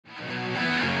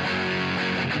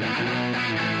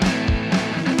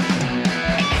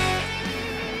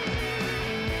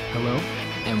Hello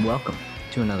and welcome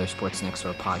to another Sports Next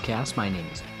Door podcast. My name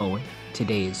is Owen.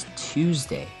 Today is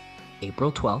Tuesday,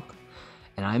 April 12th,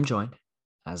 and I'm joined,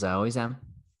 as I always am,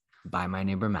 by my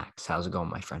neighbor Max. How's it going,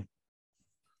 my friend?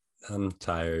 I'm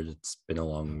tired. It's been a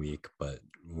long week, but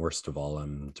worst of all,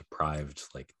 I'm deprived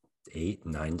like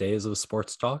 8-9 days of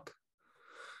sports talk.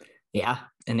 Yeah,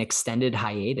 an extended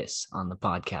hiatus on the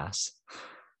podcast.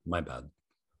 My bad.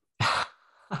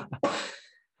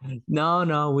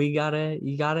 No, you gotta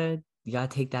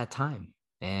take that time.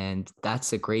 And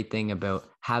that's a great thing about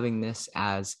having this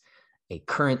as a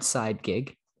current side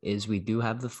gig is we do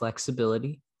have the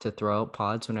flexibility to throw out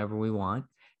pods whenever we want.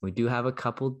 We do have a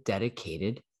couple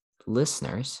dedicated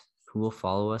listeners who will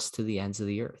follow us to the ends of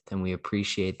the earth, and we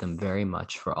appreciate them very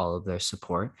much for all of their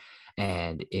support.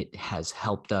 And it has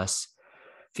helped us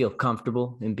feel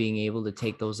comfortable in being able to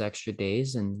take those extra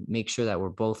days and make sure that we're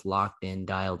both locked in,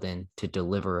 dialed in to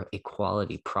deliver a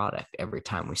quality product every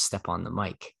time we step on the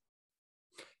mic.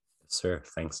 Sir,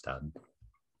 thanks, Dad.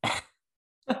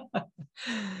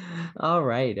 All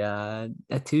right. A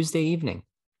Tuesday evening,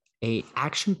 a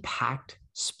action-packed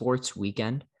sports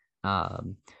weekend.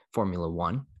 Formula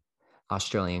One,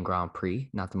 Australian Grand Prix,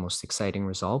 not the most exciting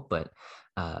result, but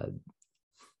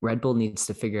Red Bull needs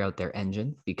to figure out their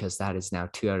engine because that is now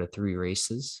 2 out of 3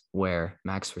 races where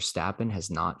Max Verstappen has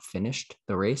not finished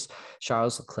the race.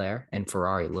 Charles Leclerc and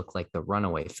Ferrari look like the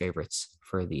runaway favorites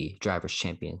for the Drivers'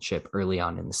 Championship early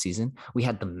on in the season. We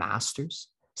had the Masters,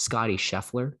 Scotty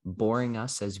Scheffler boring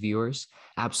us as viewers,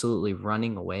 absolutely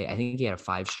running away. I think he had a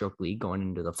 5-stroke lead going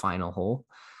into the final hole.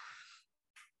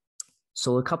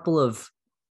 So a couple of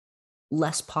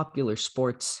less popular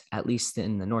sports, at least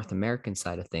in the North American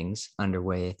side of things,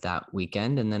 underway that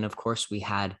weekend. And then, of course, we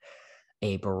had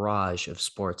a barrage of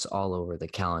sports all over the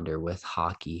calendar with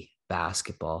hockey,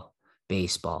 basketball,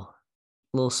 baseball,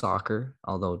 a little soccer,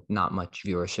 although not much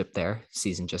viewership there.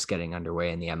 Season just getting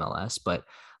underway in the MLS, but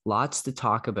lots to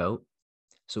talk about.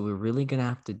 So we're really going to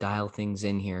have to dial things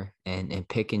in here and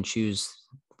pick and choose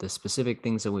the specific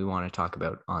things that we want to talk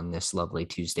about on this lovely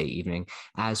Tuesday evening.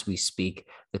 As we speak,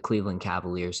 the Cleveland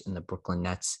Cavaliers and the Brooklyn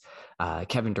Nets,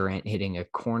 Kevin Durant hitting a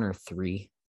corner 3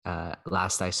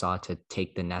 last I saw to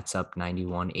take the Nets up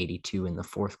 91-82 in the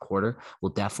fourth quarter.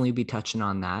 We'll definitely be touching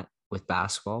on that with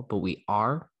basketball, but we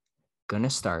are going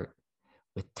to start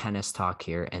with tennis talk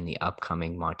here and the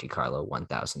upcoming Monte Carlo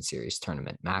 1000 Series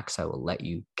tournament. Max, I will let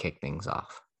you kick things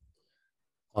off.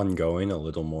 Ongoing, a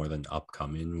little more than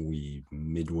upcoming. We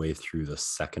midway through the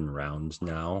second round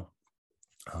now.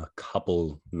 A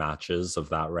couple matches of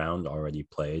that round already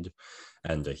played,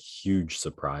 and a huge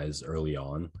surprise early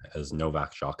on as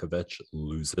Novak Djokovic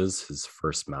loses his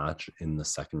first match in the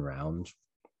second round.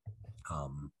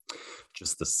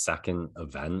 Just the second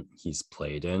event he's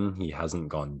played in. He hasn't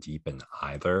gone deep in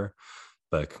either,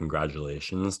 but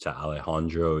congratulations to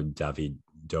Alejandro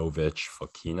Davidovich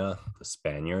Fokina, the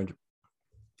Spaniard,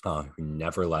 who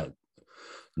never let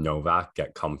Novak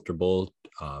get comfortable,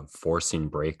 forcing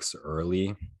breaks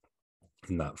early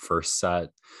in that first set.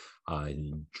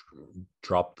 He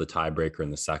dropped the tiebreaker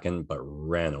in the second, but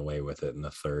ran away with it in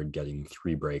the third, getting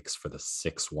 3 breaks for the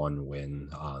 6-1 win.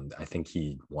 I think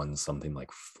he won something like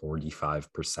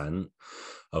 45%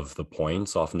 of the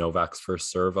points off Novak's first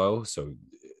servo. So,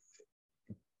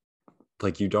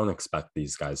 like, you don't expect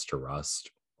these guys to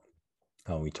rust.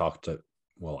 We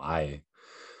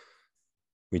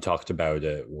talked about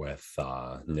it with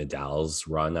Nadal's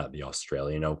run at the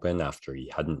Australian Open after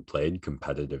he hadn't played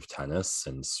competitive tennis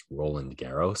since Roland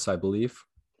Garros, I believe.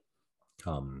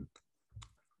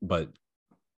 But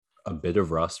a bit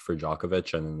of rust for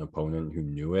Djokovic, and an opponent who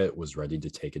knew it, was ready to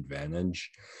take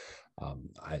advantage.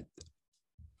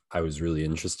 I was really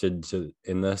interested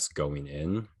in this going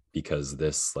in because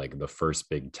this, like, the first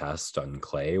big test on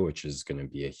clay, which is going to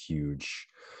be a huge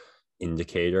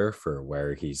indicator for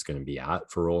where he's going to be at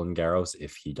for Roland Garros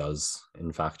if he does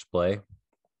in fact play,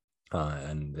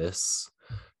 and this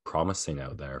promising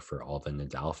out there for all the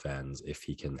Nadal fans if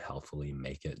he can healthily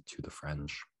make it to the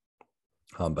French.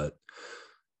 But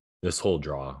this whole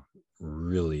draw,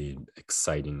 really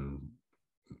exciting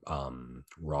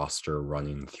roster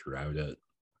running throughout it,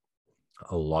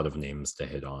 a lot of names to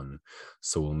hit on,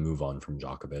 so we'll move on from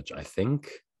Djokovic. I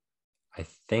think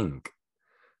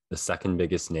the second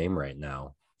biggest name right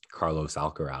now, Carlos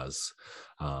Alcaraz,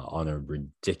 on a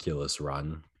ridiculous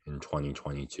run in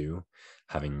 2022,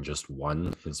 having just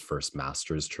won his first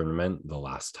Masters tournament the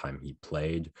last time he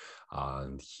played.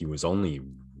 He was only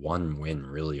one win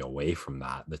really away from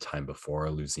that the time before,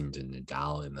 losing to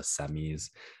Nadal in the semis.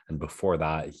 And before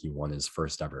that, he won his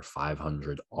first ever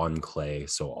 500 on clay.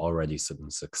 So already some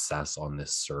success on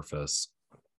this surface.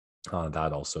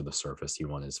 That also the surface he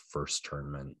won his first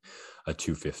tournament, a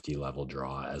 250 level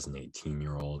draw as an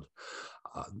 18-year-old.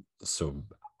 So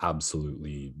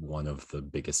absolutely one of the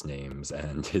biggest names,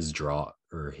 and his draw,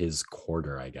 or his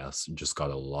quarter, I guess, just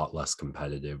got a lot less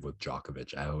competitive with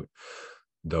Djokovic out,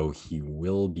 though he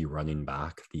will be running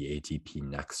back the ATP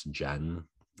Next Gen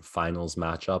finals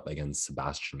matchup against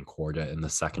Sebastian Korda in the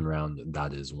second round.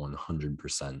 That is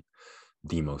 100%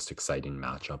 the most exciting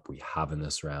matchup we have in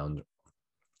this round.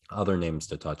 Other names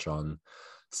to touch on: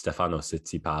 Stefanos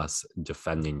Tsitsipas,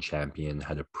 defending champion,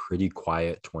 had a pretty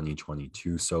quiet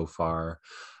 2022 so far.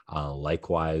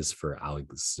 Likewise for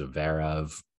Alex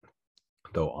Zverev,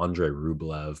 though Andrei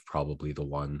Rublev, probably the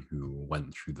one who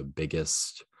went through the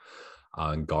biggest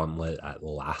gauntlet at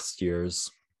last year's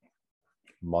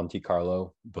Monte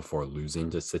Carlo before losing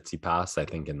to Tsitsipas, I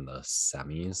think in the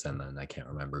semis, and then I can't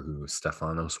remember who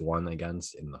Stefanos won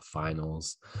against in the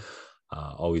finals.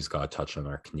 Always got to touch on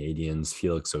our Canadians.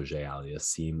 Felix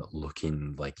Auger-Aliassime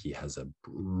looking like he has a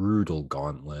brutal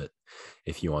gauntlet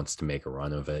if he wants to make a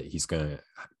run of it. He's going to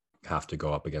have to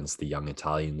go up against the young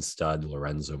Italian stud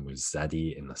Lorenzo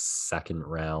Musetti in the second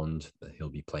round. He'll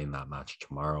be playing that match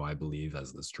tomorrow, I believe,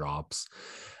 as this drops.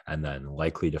 And then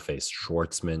likely to face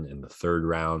Schwartzman in the third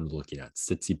round, looking at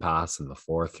Tsitsipas in the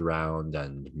fourth round,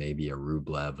 and maybe a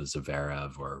Rublev, a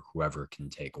Zverev, or whoever can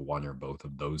take one or both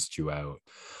of those two out.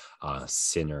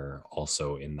 Sinner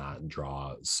also in that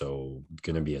draw. So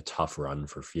going to be a tough run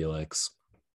for Felix.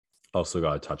 Also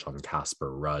got to touch on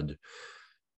Casper Ruud,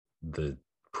 the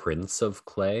Prince of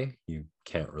Clay. You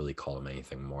can't really call him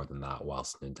anything more than that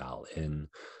whilst Nadal in,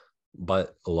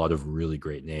 but a lot of really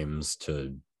great names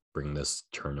to bring this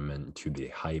tournament to the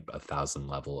hype 1,000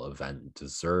 level event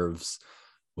deserves.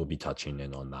 We'll be touching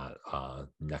in on that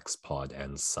next pod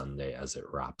and Sunday as it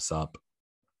wraps up.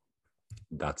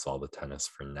 That's all the tennis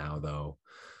for now, though.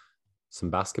 Some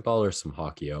basketball or some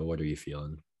hockey? Oh, what are you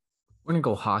feeling? We're going to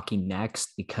go hockey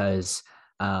next because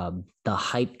the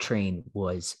hype train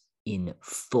was in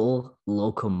full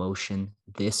locomotion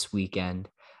this weekend.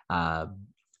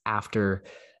 After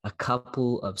a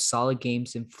couple of solid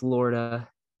games in Florida,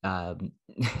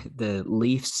 the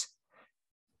Leafs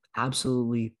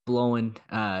absolutely blowing.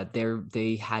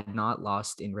 They had not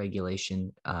lost in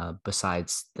regulation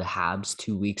besides the Habs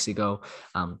 2 weeks ago.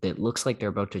 It looks like they're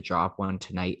about to drop one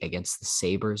tonight against the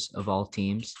Sabres of all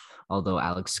teams. Although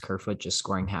Alex Kerfoot just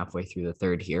scoring halfway through the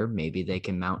third here, maybe they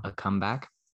can mount a comeback.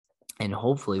 And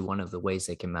hopefully one of the ways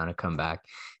they can mount a comeback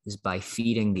is by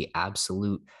feeding the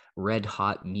absolute red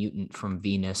hot mutant from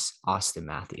Venus, Austin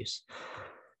Matthews,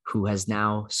 who has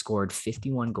now scored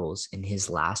 51 goals in his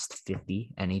last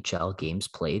 50 NHL games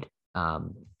played.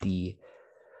 The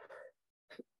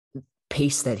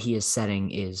pace that he is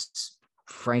setting is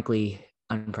frankly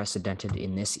unprecedented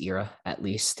in this era, at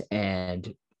least.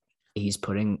 And he's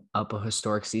putting up a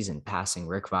historic season, passing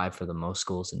Rick Vaive for the most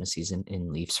goals in a season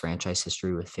in Leafs franchise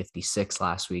history with 56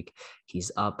 last week. He's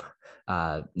up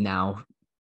now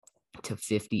to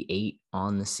 58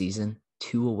 on the season,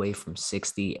 2 away from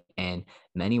 60. And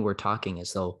many were talking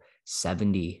as though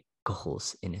 70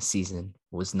 goals in a season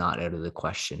was not out of the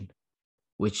question,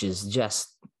 which is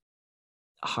just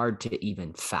hard to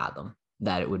even fathom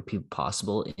that it would be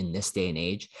possible in this day and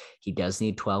age. He does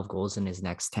need 12 goals in his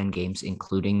next 10 games,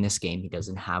 including this game. He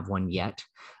doesn't have one yet.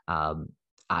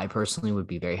 I personally would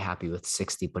be very happy with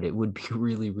 60, but it would be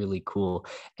really, really cool.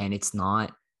 And it's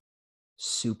not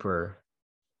super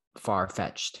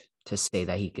far-fetched to say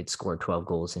that he could score 12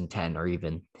 goals in 10 or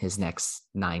even his next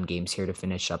 9 games here to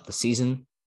finish up the season.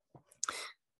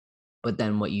 But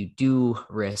then what you do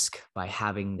risk by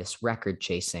having this record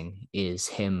chasing is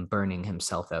him burning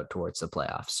himself out towards the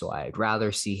playoffs. So I'd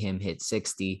rather see him hit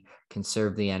 60,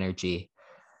 conserve the energy,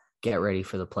 get ready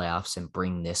for the playoffs, and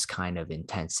bring this kind of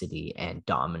intensity and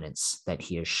dominance that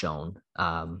he has shown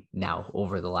now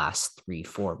over the last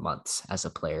 3-4 months as a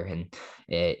player. And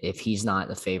if he's not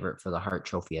the favorite for the Hart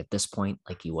Trophy at this point,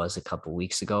 like he was a couple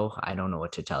weeks ago, I don't know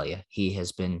what to tell you. He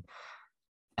has been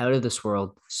out of this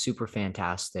world, super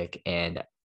fantastic. And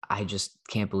I just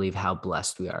can't believe how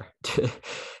blessed we are to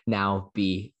now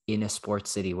be in a sports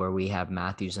city where we have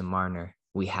Matthews and Marner,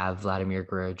 we have Vladimir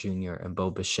Guerrero Jr. and Bo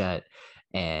Bichette,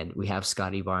 and we have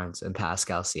Scotty Barnes and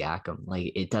Pascal Siakam.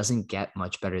 Like, it doesn't get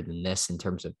much better than this in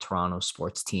terms of Toronto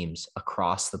sports teams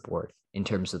across the board. in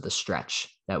terms of the stretch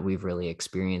that we've really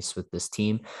experienced with this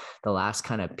team. The last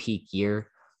kind of peak year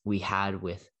we had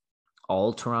with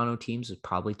all Toronto teams was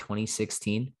probably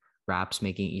 2016. Raps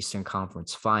making Eastern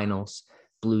Conference Finals,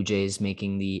 Blue Jays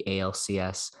making the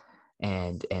ALCS,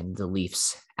 and the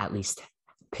Leafs at least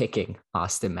picking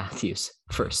Austin Matthews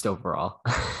first overall.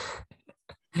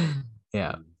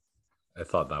 Yeah. I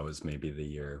thought that was maybe the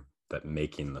year that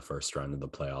making the first round of the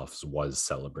playoffs was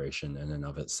celebration in and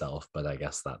of itself, but I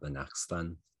guess that the next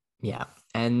then. Yeah.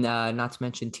 And not to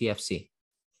mention TFC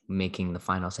making the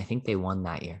finals. I think they won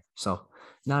that year. So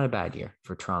not a bad year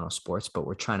for Toronto sports, but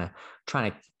we're trying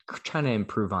to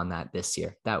improve on that this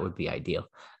year. That would be ideal.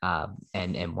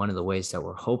 And one of the ways that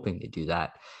we're hoping to do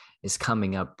that is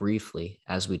coming up briefly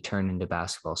as we turn into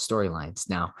basketball storylines.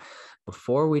 Now,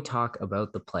 before we talk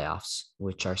about the playoffs,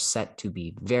 which are set to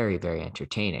be very, very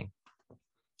entertaining,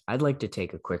 I'd like to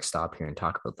take a quick stop here and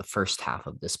talk about the first half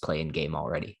of this play-in game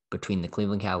already between the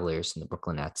Cleveland Cavaliers and the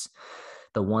Brooklyn Nets,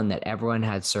 the one that everyone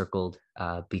had circled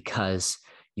because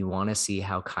you want to see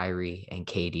how Kyrie and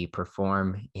KD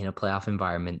perform in a playoff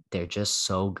environment. They're just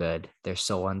so good. They're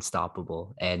so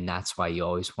unstoppable. And that's why you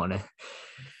always want to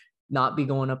not be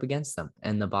going up against them.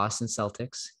 And the Boston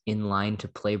Celtics in line to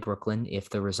play Brooklyn if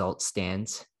the result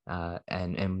stands,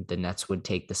 and the Nets would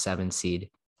take the 7 seed.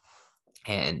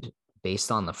 And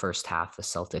based on the first half, the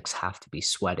Celtics have to be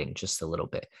sweating just a little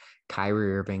bit.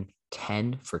 Kyrie Irving,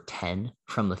 10 for 10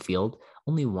 from the field.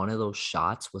 Only one of those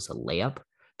shots was a layup.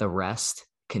 The rest,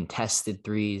 contested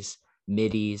threes,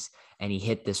 middies, and he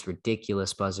hit this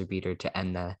ridiculous buzzer beater to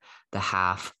end the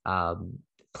half,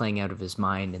 playing out of his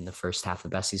mind in the first half, the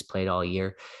best he's played all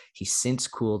year. He's since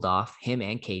cooled off, him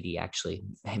and KD actually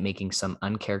making some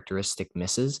uncharacteristic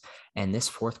misses. And this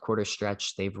fourth quarter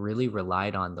stretch, they've really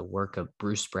relied on the work of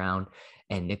Bruce Brown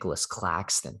and Nicholas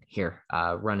Claxton here,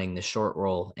 running the short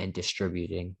roll and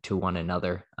distributing to one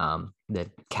another.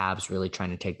 The Cavs really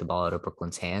trying to take the ball out of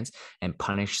Brooklyn's hands and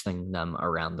punishing them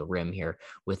around the rim here,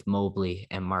 with Mobley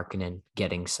and Markkanen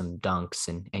getting some dunks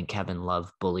and Kevin Love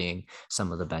bullying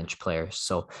some of the bench players.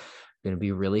 So going to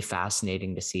be really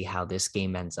fascinating to see how this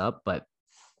game ends up. But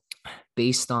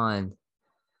based on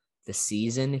the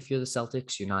season, if you're the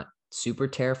Celtics, you're not super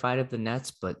terrified of the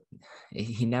Nets, but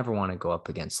you never want to go up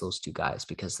against those two guys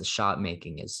because the shot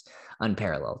making is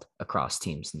unparalleled across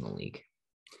teams in the league.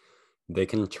 They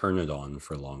can turn it on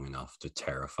for long enough to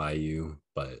terrify you,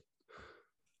 but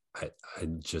I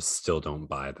just still don't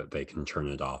buy that they can turn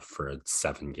it off for a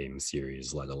 7-game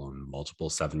series, let alone multiple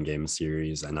 7-game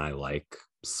series. And I like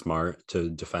Smart to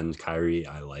defend Kyrie.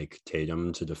 I like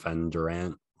Tatum to defend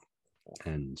Durant.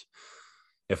 And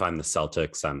if I'm the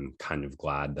Celtics, I'm kind of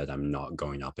glad that I'm not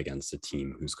going up against a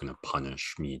team who's going to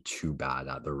punish me too bad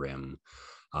at the rim,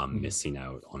 missing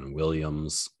out on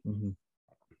Williams. Mm-hmm.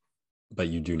 But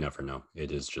you do never know.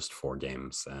 It is just 4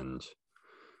 games. And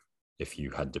if you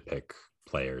had to pick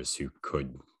players who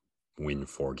could win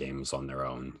 4 games on their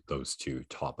own, those two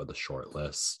top of the short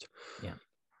list. Yeah.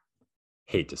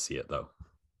 Hate to see it, though.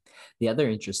 The other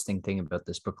interesting thing about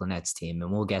this Brooklyn Nets team,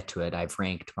 and we'll get to it, I've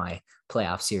ranked my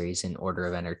playoff series in order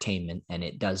of entertainment, and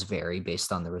it does vary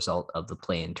based on the result of the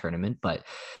play-in tournament. But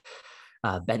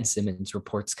Ben Simmons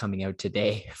reports coming out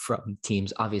today from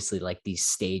teams, obviously like these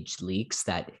staged leaks,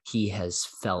 that he has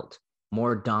felt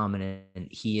more dominant.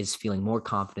 He is feeling more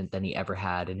confident than he ever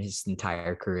had in his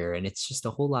entire career. And it's just a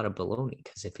whole lot of baloney,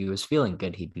 because if he was feeling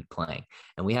good, he'd be playing.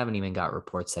 And we haven't even got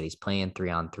reports that he's playing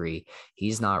 3-on-3.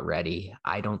 He's not ready.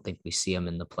 I don't think we see him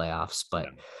in the playoffs, but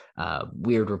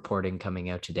weird reporting coming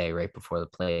out today right before the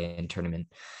play-in tournament.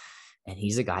 And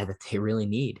he's a guy that they really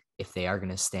need if they are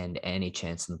going to stand any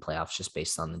chance in the playoffs, just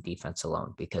based on the defense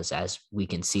alone. Because as we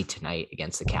can see tonight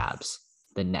against the Cavs,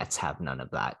 the Nets have none of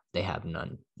that. They have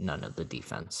none of the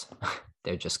defense.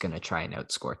 They're just going to try and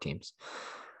outscore teams.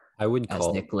 I would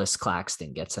call, as Nicholas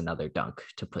Claxton gets another dunk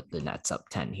to put the Nets up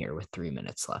 10 here with 3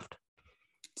 minutes left.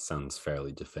 Sounds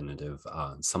fairly definitive.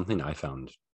 Something I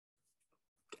found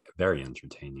very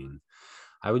entertaining.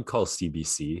 I would call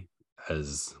CBC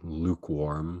as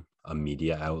lukewarm a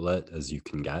media outlet as you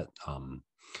can get.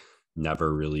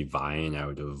 Never really vying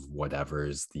out of whatever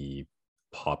is the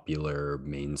popular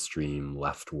mainstream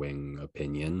left-wing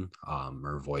opinion,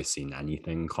 or voicing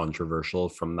anything controversial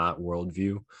from that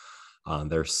worldview.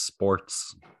 Their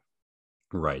sports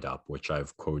write-up, which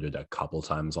I've quoted a couple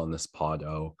times on this pod,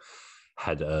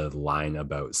 had a line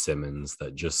about Simmons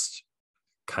that just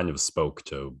kind of spoke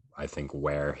to, I think,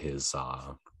 where his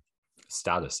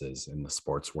status is in the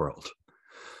sports world.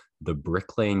 The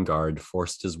Brick Lane guard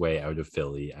forced his way out of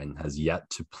Philly and has yet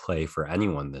to play for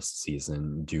anyone this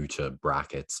season due to,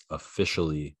 brackets,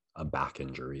 officially a back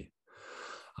injury.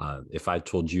 If I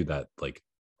told you that like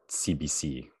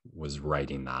CBC was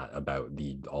writing that about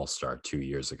the All-Star 2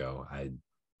 years ago, I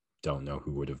don't know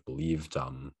who would have believed.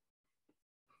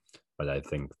 But I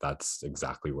think that's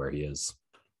exactly where he is.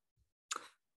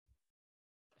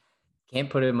 Can't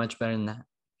put it much better than that.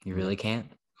 You really can't.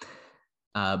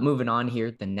 Moving on here,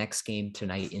 the next game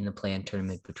tonight in the play-in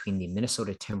tournament between the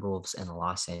Minnesota Timberwolves and the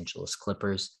Los Angeles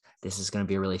Clippers. This is going to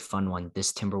be a really fun one.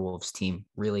 This Timberwolves team,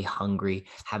 really hungry,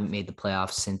 haven't made the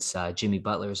playoffs since Jimmy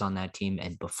Butler was on that team.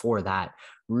 And before that,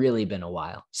 really been a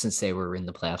while since they were in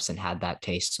the playoffs and had that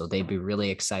taste. So they'd be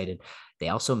really excited. They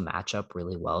also match up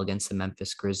really well against the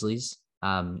Memphis Grizzlies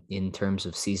in terms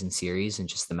of season series and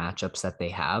just the matchups that they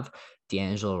have.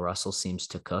 D'Angelo Russell seems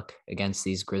to cook against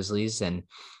these Grizzlies, and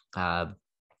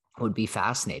would be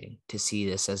fascinating to see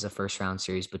this as a first round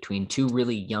series between two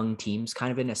really young teams,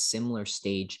 kind of in a similar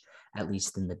stage, at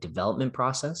least in the development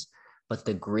process. But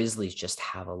the Grizzlies just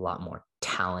have a lot more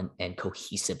talent and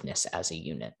cohesiveness as a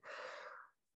unit.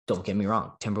 Don't get me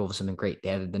wrong, Timberwolves have been great. They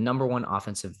have the number one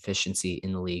offensive efficiency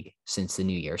in the league since the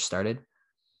new year started.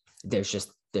 There's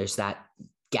that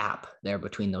gap there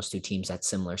between those two teams at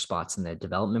similar spots in the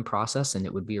development process, and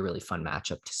it would be a really fun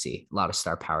matchup to see. A lot of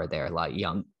star power there, a lot of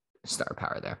young star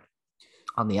power there.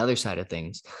 On the other side of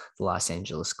things, the Los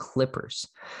Angeles Clippers.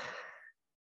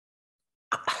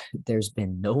 There's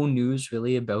been no news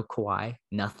really about Kawhi,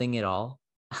 nothing at all.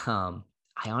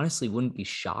 I honestly wouldn't be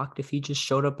shocked if he just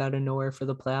showed up out of nowhere for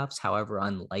the playoffs, however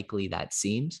unlikely that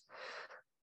seems.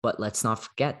 But let's not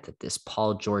forget that this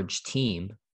Paul George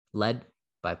team, led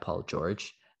by Paul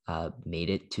George, made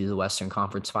it to the Western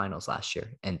Conference Finals last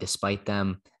year. And despite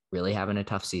them really having a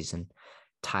tough season,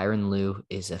 Tyronn Lue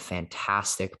is a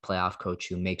fantastic playoff coach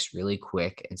who makes really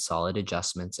quick and solid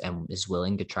adjustments and is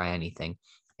willing to try anything.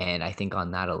 And I think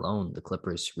on that alone, the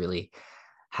Clippers really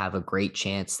have a great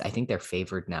chance. I think they're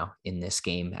favored now in this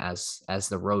game as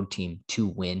the road team to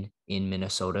win in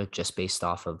Minnesota, just based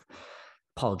off of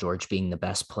Paul George being the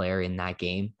best player in that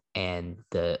game and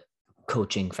the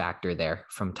coaching factor there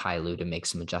from Ty Lue to make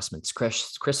some adjustments.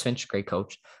 Chris Finch, great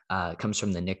coach, comes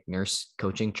from the Nick Nurse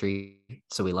coaching tree,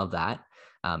 so we love that.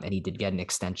 And he did get an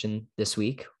extension this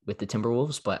week with the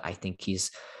Timberwolves, but I think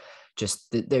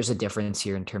there's a difference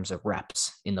here in terms of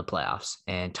reps in the playoffs.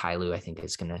 And Ty Lue, I think,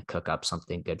 is going to cook up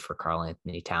something good for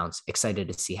Karl-Anthony Towns. Excited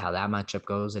to see how that matchup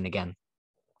goes. And again,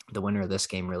 the winner of this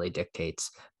game really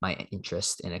dictates my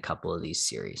interest in a couple of these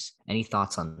series. Any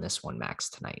thoughts on this one, Max,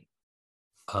 tonight?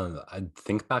 I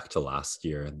think back to last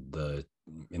year,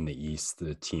 in the East,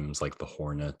 the teams like the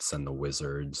Hornets and the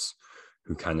Wizards,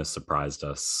 who kind of surprised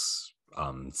us,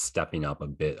 stepping up a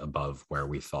bit above where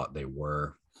we thought they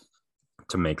were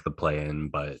to make the play-in.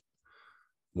 But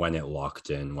when it locked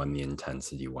in, when the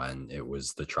intensity went, it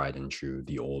was the tried and true,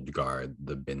 the old guard,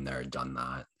 the been there, done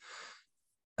that.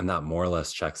 And that more or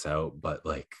less checks out. But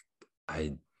like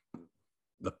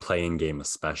the play-in game,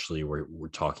 especially, where we're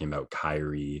talking about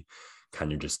Kyrie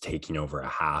kind of just taking over a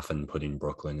half and putting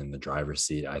Brooklyn in the driver's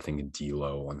seat. I think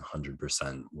D'Lo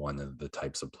 100% one of the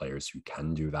types of players who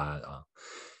can do that.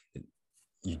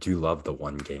 You do love the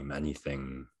one game,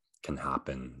 anything can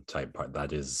happen type part.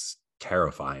 That is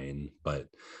terrifying, but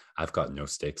I've got no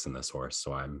stakes in this horse,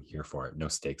 so I'm here for it. No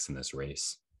stakes in this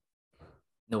race.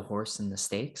 No horse in the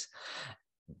stakes.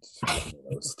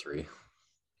 Those three.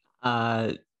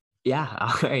 Yeah.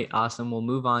 All right. Awesome. We'll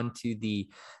move on to the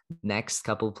next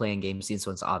couple of playing games. This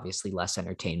one's obviously less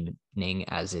entertaining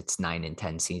as it's 9 and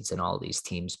 10 seeds and all these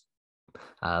teams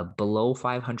below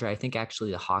 500. I think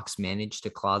actually the Hawks managed to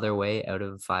claw their way out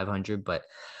of 500, but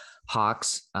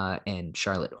Hawks and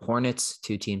Charlotte Hornets,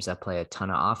 two teams that play a ton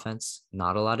of offense,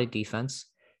 not a lot of defense.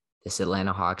 This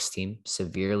Atlanta Hawks team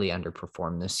severely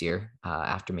underperformed this year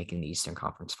after making the Eastern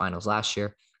Conference Finals last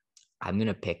year. I'm going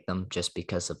to pick them just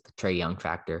because of the Trae Young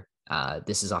factor.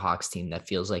 This is a Hawks team that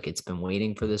feels like it's been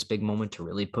waiting for this big moment to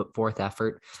really put forth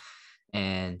effort.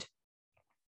 And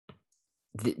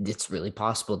it's really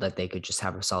possible that they could just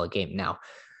have a solid game. Now,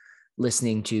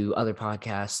 listening to other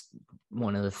podcasts,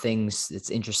 one of the things that's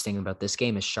interesting about this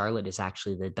game is Charlotte is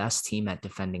actually the best team at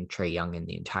defending Trae Young in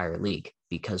the entire league,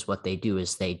 because what they do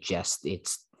is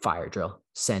it's fire drill,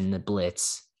 send the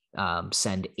blitz,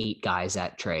 send 8 guys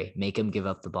at Trae, make him give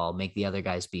up the ball, make the other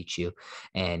guys beat you.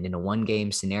 And in a one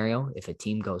game scenario, if a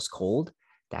team goes cold,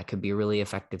 that could be a really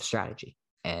effective strategy.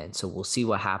 And so we'll see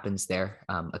what happens there.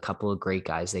 A couple of great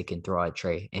guys they can throw at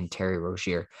Trae and Terry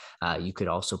Rozier. You could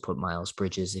also put Miles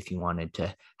Bridges if you wanted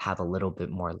to have a little bit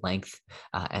more length.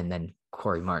 And then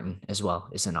Corey Martin as well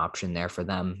is an option there for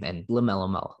them, and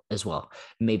LaMelo Ball as well.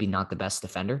 Maybe not the best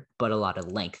defender, but a lot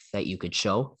of length that you could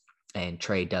show. And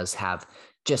Trae does have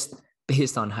just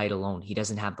based on height alone. He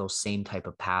doesn't have those same type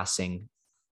of passing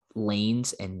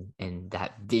lanes and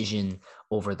that vision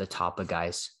over the top of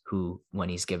guys who, when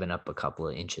he's given up a couple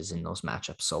of inches in those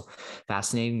matchups. So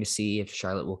fascinating to see if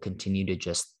Charlotte will continue to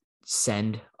just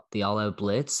send the all-out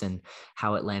blitz and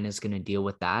how Atlanta is going to deal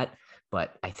with that.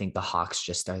 But I think the Hawks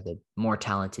just are the more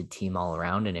talented team all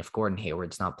around. And if Gordon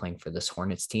Hayward's not playing for this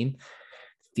Hornets team,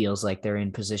 feels like they're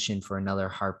in position for another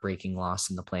heartbreaking loss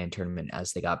in the play-in tournament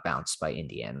as they got bounced by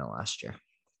Indiana last year.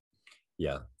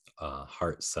 Yeah.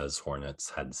 Heart says Hornets,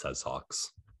 head says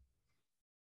Hawks.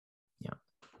 Yeah.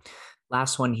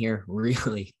 Last one here,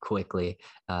 really quickly.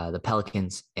 The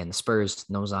Pelicans and the Spurs,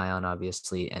 no Zion,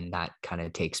 obviously, and that kind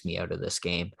of takes me out of this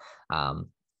game.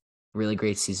 Really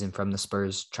great season from the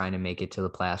Spurs, trying to make it to the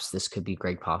playoffs. This could be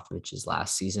Greg Popovich's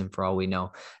last season for all we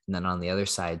know. And then on the other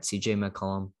side, CJ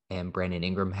McCollum and Brandon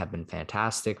Ingram have been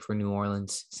fantastic for New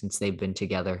Orleans since they've been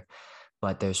together.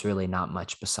 But there's really not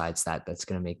much besides that that's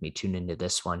going to make me tune into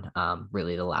this one.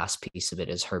 Really, the last piece of it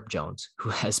is Herb Jones, who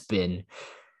has been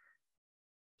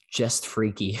just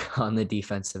freaky on the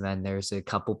defensive end. There's a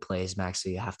couple plays, Max, so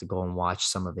you have to go and watch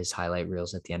some of his highlight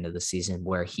reels at the end of the season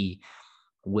where he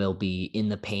will be in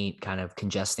the paint, kind of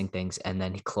congesting things, and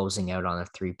then closing out on a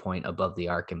 3-point above the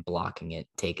arc and blocking it,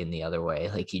 taken the other way.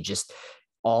 Like he just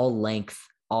all length,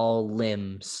 all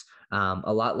limbs,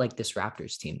 a lot like this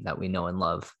Raptors team that we know and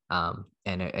love,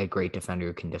 and a great defender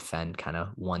who can defend kind of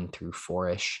 1 through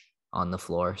 4-ish on the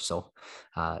floor. So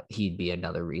he'd be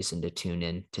another reason to tune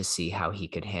in to see how he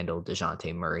could handle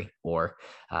DeJounte Murray or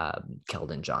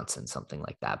Keldon Johnson, something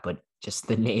like that. But just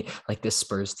the name, like this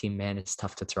Spurs team, man, it's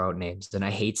tough to throw out names. And I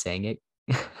hate saying it,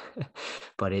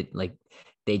 but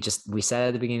we said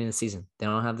at the beginning of the season, they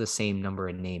don't have the same number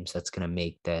of names that's going to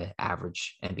make the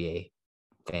average NBA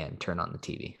fan turn on the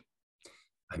TV.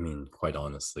 I mean, quite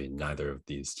honestly, neither of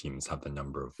these teams have the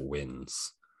number of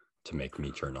wins to make me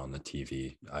turn on the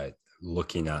TV.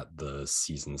 Looking at the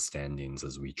season standings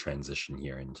as we transition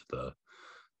here into the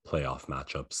playoff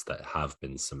matchups that have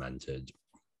been cemented,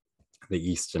 the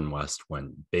East and West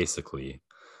went basically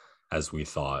as we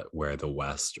thought, where the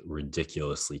West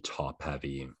ridiculously top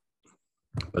heavy,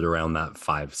 but around that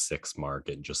 5-6 mark,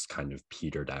 it just kind of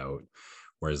petered out.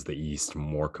 Whereas the East,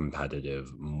 more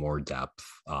competitive, more depth,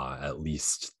 at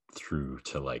least through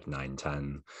to like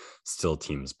 9-10, still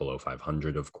teams below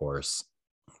 500, of course.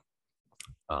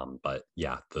 But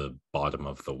yeah, the bottom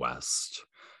of the West,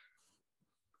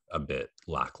 a bit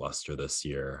lackluster this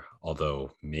year,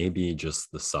 although maybe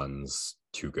just the Suns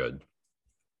too good.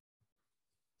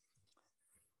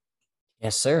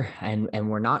 Yes, sir. And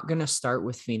we're not going to start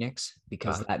with Phoenix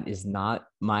because that is not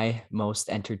my most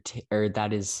that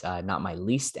is not my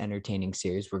least entertaining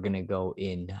series. We're going to go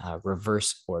in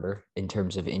reverse order in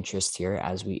terms of interest here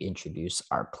as we introduce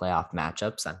our playoff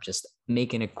matchups. I'm just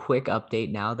making a quick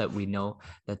update now that we know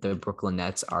that the Brooklyn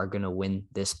Nets are going to win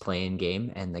this play-in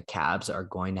game and the Cavs are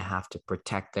going to have to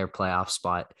protect their playoff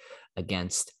spot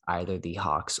against either the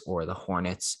Hawks or the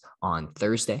Hornets on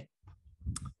Thursday.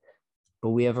 But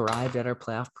we have arrived at our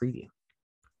playoff preview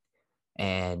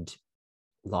and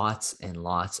lots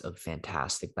of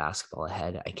fantastic basketball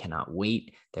ahead. I cannot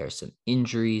wait. There are some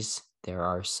injuries. There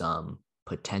are some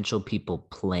potential people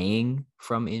playing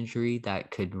from injury that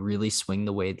could really swing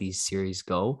the way these series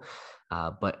go.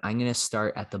 But I'm going to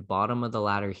start at the bottom of the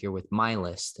ladder here with my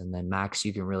list. And then Max,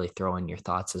 you can really throw in your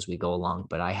thoughts as we go along.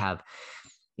 But I have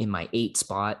in my 8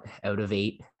 spot out of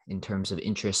 8 in terms of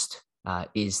interest,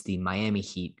 is the Miami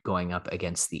Heat going up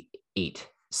against the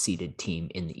 8-seeded team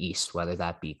in the East, whether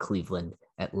that be Cleveland,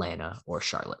 Atlanta, or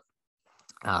Charlotte.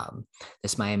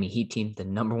 This Miami Heat team, the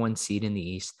number 1 seed in the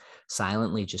East,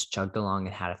 silently just chugged along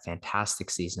and had a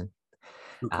fantastic season.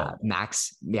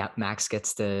 Max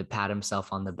gets to pat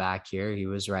himself on the back here. He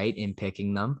was right in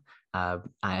picking them. I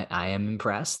am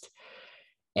impressed.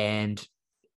 And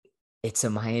it's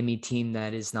a Miami team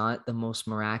that is not the most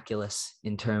miraculous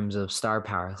in terms of star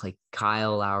power. Like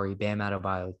Kyle Lowry, Bam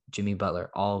Adebayo, Jimmy Butler,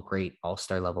 all great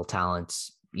all-star level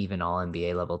talents, even all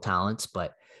NBA level talents,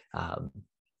 but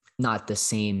not the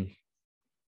same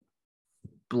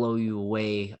blow you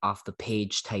away off the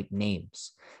page type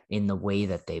names in the way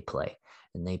that they play.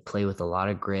 And they play with a lot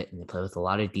of grit and they play with a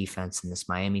lot of defense. And this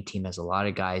Miami team has a lot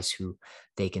of guys who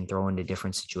they can throw into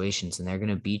different situations and they're going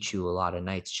to beat you a lot of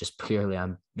nights just purely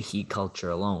on Heat culture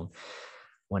alone.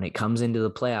 When it comes into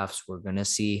the playoffs, we're going to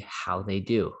see how they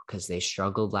do because they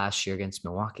struggled last year against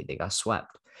Milwaukee. They got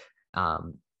swept.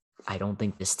 I don't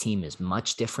think this team is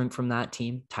much different from that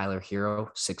team. Tyler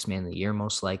Hero, 6th man of the year,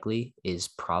 most likely, is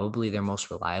probably their most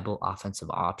reliable offensive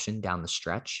option down the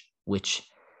stretch, which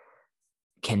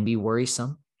can be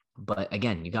worrisome. But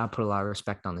again, you got to put a lot of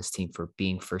respect on this team for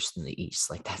being first in the East.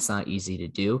 Like, that's not easy to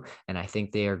do. And I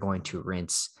think they are going to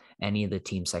rinse any of the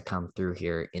teams that come through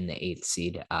here in the eighth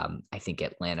seed. I think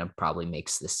Atlanta probably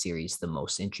makes this series the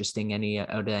most interesting out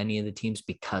of any of the teams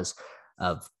because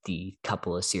of the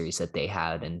couple of series that they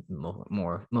had, and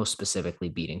most specifically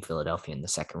beating Philadelphia in the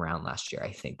second round last year.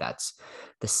 I think that's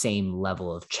the same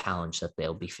level of challenge that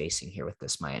they'll be facing here with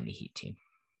this Miami Heat team.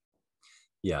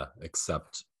 Yeah,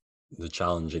 except the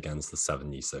challenge against the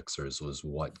 76ers was,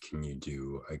 what can you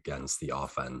do against the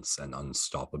offense and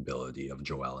unstoppability of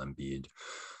Joel Embiid?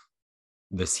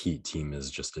 This Heat team is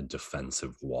just a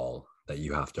defensive wall that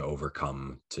you have to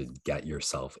overcome to get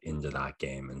yourself into that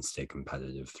game and stay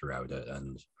competitive throughout it.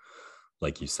 And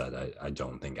like you said, I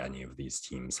don't think any of these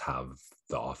teams have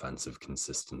the offensive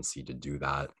consistency to do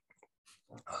that.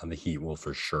 The Heat will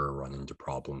for sure run into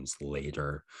problems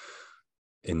later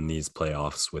in these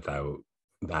playoffs without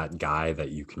that guy that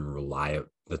you can rely on,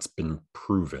 that's been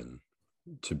proven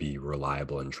to be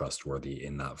reliable and trustworthy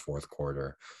in that fourth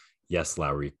quarter. Yes,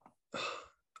 Lowry,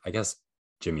 I guess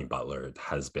Jimmy Butler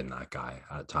has been that guy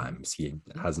at times. He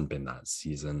hasn't been that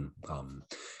season.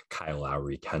 Kyle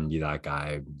Lowry can be that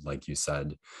guy. Like you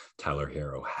said, Tyler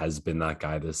Hero has been that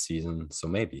guy this season. So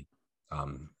maybe,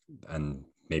 and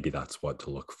maybe that's what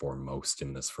to look for most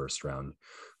in this first round.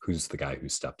 Who's the guy who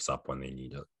steps up when they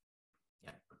need it?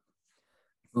 Yeah.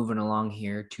 Moving along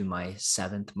here to my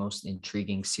seventh most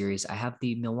intriguing series, I have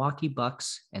the Milwaukee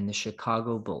Bucks and the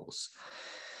Chicago Bulls.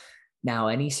 Now,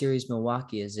 any series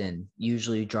Milwaukee is in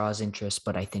usually draws interest,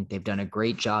 but I think they've done a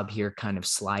great job here kind of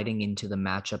sliding into the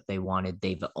matchup they wanted.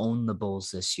 They've owned the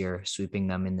Bulls this year, sweeping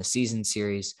them in the season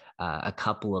series, a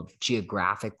couple of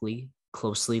geographically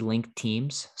closely linked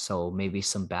teams. So maybe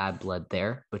some bad blood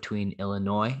there between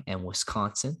Illinois and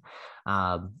Wisconsin.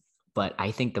 But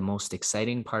I think the most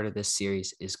exciting part of this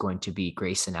series is going to be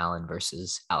Grayson Allen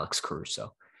versus Alex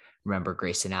Caruso. Remember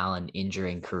Grayson Allen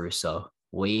injuring Caruso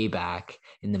way back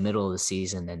in the middle of the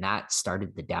season, and that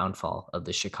started the downfall of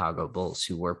the Chicago Bulls,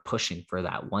 who were pushing for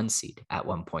that one seed at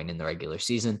one point in the regular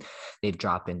season. They've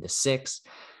dropped into 6.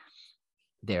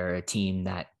 They're a team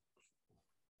that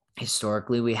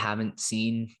historically we haven't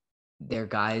seen their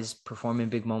guys perform in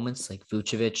big moments. Like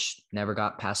Vucevic never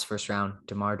got past first round.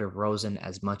 DeMar DeRozan,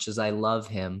 as much as I love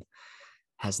him,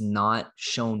 has not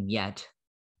shown yet.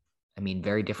 I mean,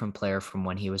 very different player from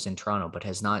when he was in Toronto, but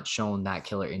has not shown that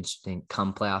killer instinct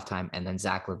come playoff time. And then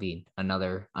Zach LaVine,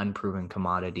 another unproven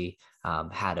commodity,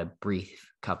 had a brief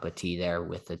cup of tea there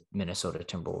with the Minnesota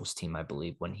Timberwolves team, I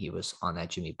believe, when he was on that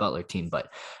Jimmy Butler team.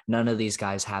 But none of these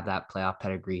guys have that playoff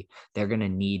pedigree. They're going to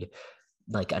need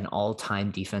like an all-time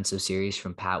defensive series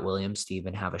from Pat Williams to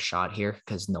even have a shot here,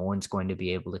 because no one's going to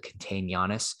be able to contain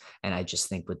Giannis. And I just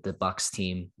think with the Bucks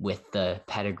team, with the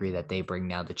pedigree that they bring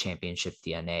now, the championship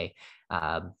DNA,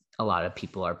 a lot of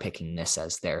people are picking this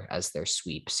as their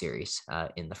sweep series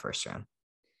in the first round.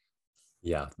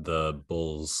 Yeah, the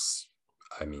Bulls,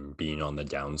 I mean, being on the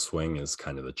downswing is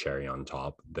kind of the cherry on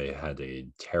top. They had a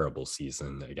terrible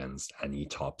season against any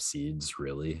top seeds,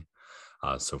 really.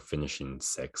 So finishing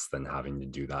 6th and having to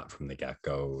do that from the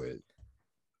get-go,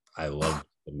 I loved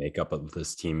the makeup of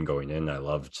this team going in. I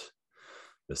loved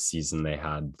the season they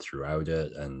had throughout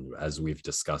it. And as we've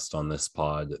discussed on this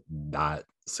pod, that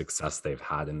success they've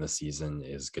had in the season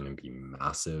is going to be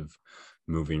massive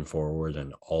moving forward,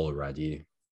 and already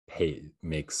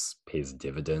pays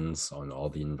dividends on all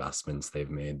the investments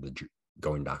they've made,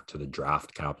 going back to the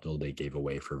draft capital they gave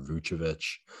away for Vucevic.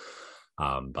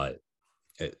 But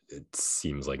it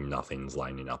seems like nothing's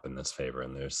lining up in this favor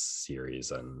in this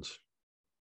series, and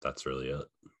that's really it.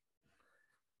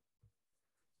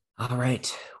 All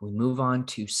right, we move on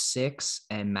to 6,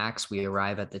 and Max, we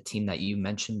arrive at the team that you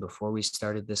mentioned before we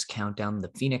started this countdown, the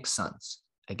Phoenix Suns,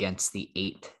 against the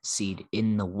 8th seed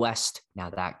in the West. Now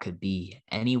that could be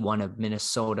any one of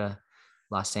Minnesota,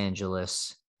 Los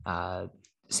Angeles,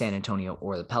 San Antonio,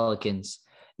 or the Pelicans.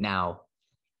 Now,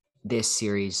 this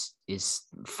series is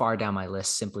far down my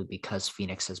list simply because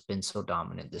Phoenix has been so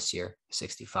dominant this year.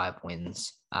 65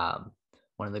 wins,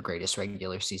 one of the greatest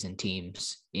regular season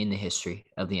teams in the history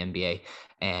of the NBA,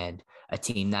 and a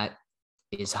team that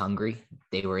is hungry.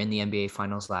 They were in the NBA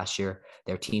finals last year.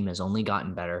 Their team has only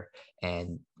gotten better,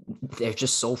 and they're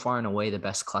just so far and away the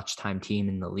best clutch time team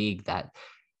in the league that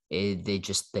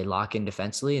they lock in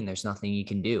defensively and there's nothing you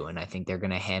can do. And I think they're going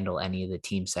to handle any of the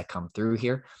teams that come through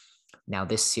here. Now,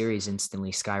 this series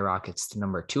instantly skyrockets to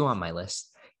number 2 on my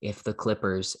list if the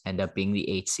Clippers end up being the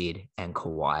 8th seed and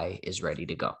Kawhi is ready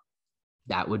to go.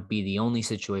 That would be the only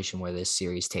situation where this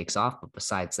series takes off. But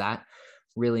besides that,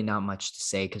 Really not much to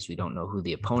say because we don't know who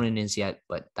the opponent is yet,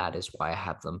 but that is why I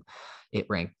have them it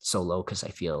ranked so low, because I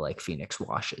feel like Phoenix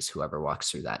washes whoever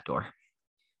walks through that door.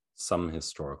 Some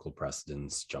historical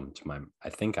precedents jump to my, I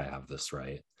think I have this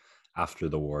right. After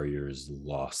the Warriors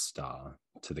lost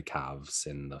to the Cavs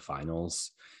in the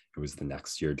finals, it was the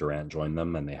next year Durant joined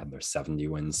them and they had their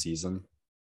 70-win season.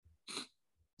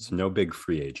 So no big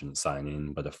free agent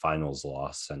signing, but a finals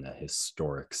loss and a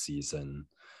historic season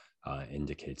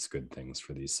indicates good things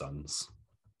for these Suns.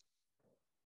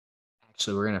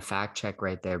 Actually, we're going to fact check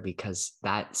right there, because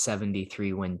that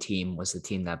 73-win team was the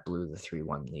team that blew the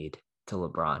 3-1 lead to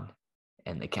LeBron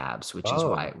and the Cavs, which is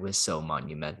why it was so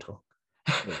monumental.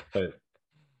 But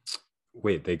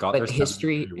wait, they got their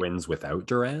history 73 wins without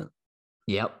Durant?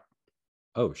 Yep.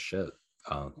 Oh, shit.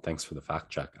 Thanks for the fact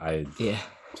check. Yeah.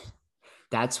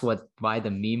 That's why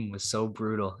the meme was so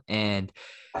brutal. And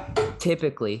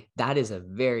typically that is a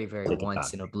very, very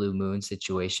once in a blue moon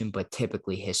situation, but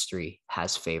typically history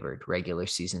has favored regular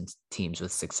season teams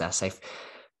with success.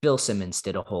 Bill Simmons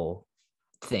did a whole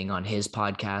thing on his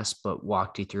podcast, but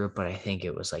walked you through it. But I think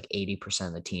it was like 80%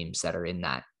 of the teams that are in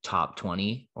that top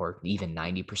 20, or even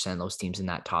 90% of those teams in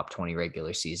that top 20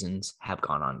 regular seasons, have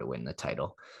gone on to win the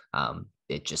title.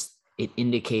 It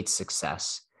indicates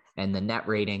success. And the net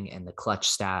rating and the clutch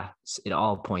stats, it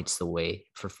all points the way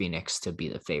for Phoenix to be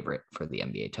the favorite for the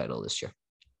NBA title this year.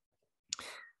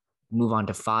 Move on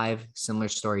to 5, similar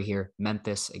story here.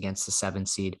 Memphis against the 7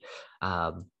 seed.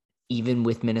 Even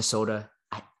with Minnesota,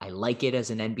 I like it as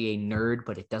an NBA nerd,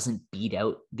 but it doesn't beat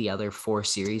out the other 4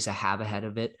 series I have ahead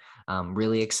of it.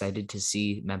 Really excited to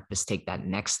see Memphis take that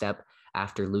next step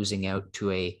after losing out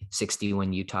to a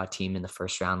 60-win Utah team in the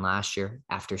first round last year,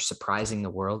 after surprising the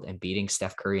world and beating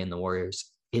Steph Curry and the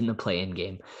Warriors in the play-in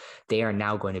game. They are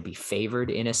now going to be favored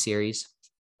in a series,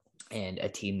 and a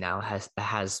team now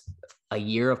has a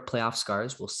year of playoff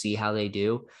scars. We'll see how they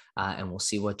do, and we'll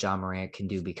see what Ja Morant can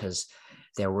do, because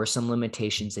there were some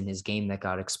limitations in his game that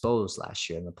got exposed last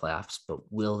year in the playoffs, but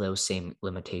will those same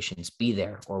limitations be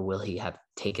there, or will he have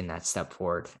taken that step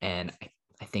forward? And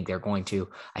I think they're going to.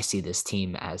 I see this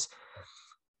team as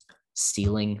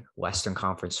stealing Western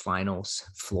Conference Finals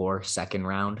floor second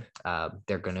round.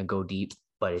 They're going to go deep,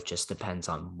 but it just depends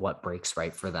on what breaks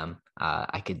right for them.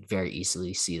 I could very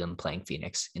easily see them playing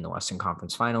Phoenix in the Western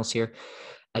Conference Finals here.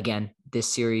 Again, this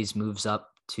series moves up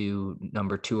to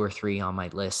number 2 or 3 on my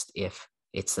list if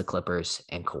it's the Clippers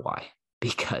and Kawhi,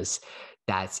 because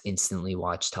that's instantly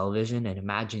watch television. And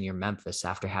imagine you're Memphis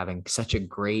after having such a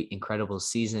great, incredible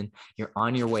season. You're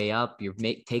on your way up, you're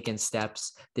taking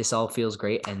steps. This all feels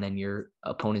great. And then your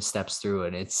opponent steps through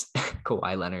and it's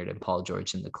Kawhi Leonard and Paul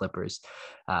George and the Clippers.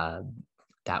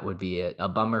 That would be a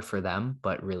bummer for them,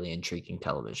 but really intriguing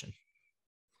television.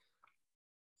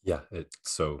 Yeah,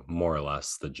 so more or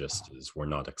less the gist is we're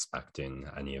not expecting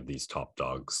any of these top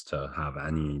dogs to have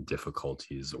any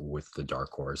difficulties with the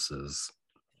dark horses.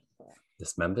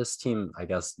 This Memphis team, I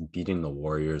guess, beating the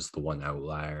Warriors, the one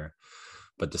outlier.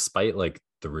 But despite like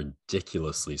the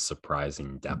ridiculously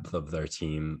surprising depth of their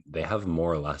team, they have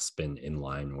more or less been in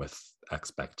line with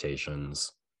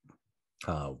expectations.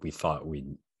 We thought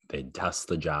they'd test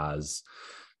the Jazz,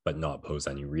 but not pose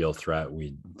any real threat.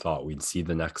 We thought we'd see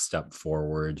the next step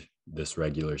forward this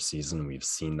regular season. We've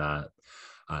seen that,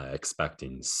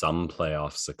 expecting some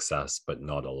playoff success, but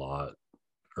not a lot,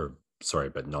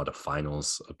 but not a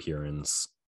finals appearance.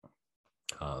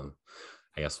 I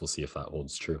guess we'll see if that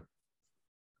holds true.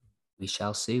 We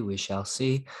shall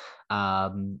see.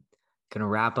 Gonna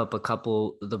wrap up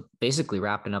basically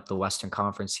wrapping up the Western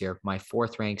Conference here. My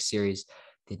 4th ranked series,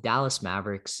 the Dallas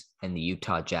Mavericks and the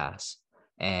Utah Jazz.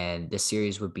 And the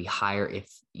series would be higher if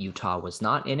Utah was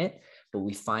not in it, but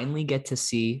we finally get to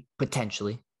see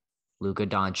potentially Luka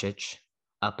Doncic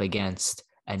up against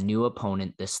a new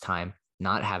opponent this time,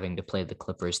 not having to play the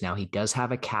Clippers. Now he does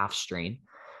have a calf strain,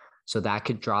 so that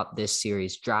could drop this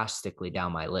series drastically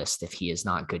down my list if he is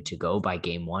not good to go by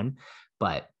game 1.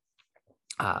 But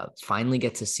finally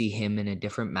get to see him in a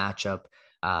different matchup.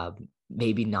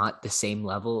 Maybe not the same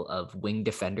level of wing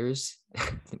defenders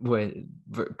with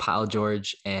Paul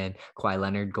George and Kawhi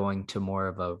Leonard going to more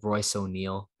of a Royce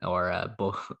O'Neal or a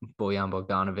Bojan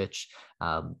Bogdanovic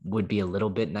would be a little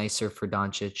bit nicer for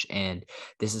Doncic. And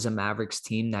this is a Mavericks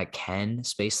team that can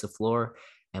space the floor.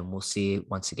 And we'll see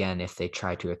once again if they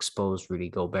try to expose Rudy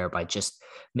Gobert by just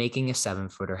making a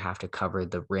 7-footer have to cover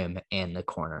the rim and the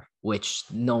corner, which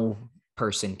no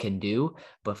person can do,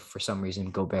 but for some reason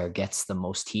Gobert gets the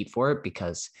most heat for it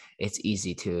because it's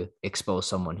easy to expose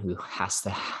someone who has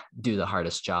to do the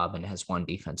hardest job and has won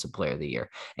Defensive Player of the Year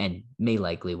and may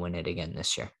likely win it again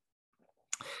this year.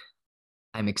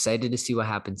 I'm excited to see what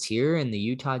happens here. And the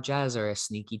Utah Jazz are a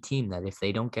sneaky team that if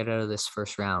they don't get out of this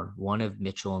first round, one of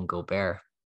Mitchell and Gobert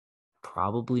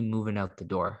probably moving out the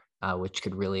door, which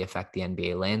could really affect the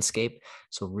NBA landscape.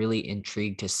 So really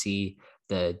intrigued to see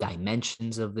the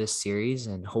dimensions of this series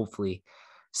and hopefully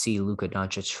see Luka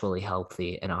Doncic fully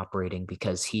healthy and operating,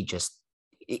 because he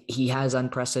has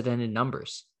unprecedented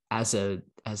numbers as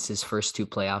his first two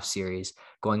playoff series,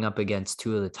 going up against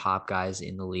two of the top guys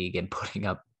in the league and putting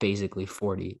up basically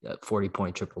 40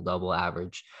 point triple double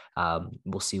average.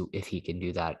 We'll see if he can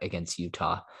do that against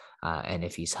Utah and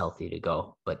if he's healthy to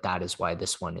go. But that is why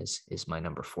this one is my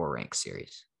number 4 ranked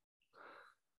series.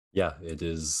 Yeah, it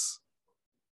is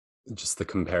just the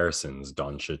comparisons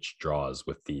Doncic draws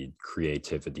with the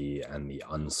creativity and the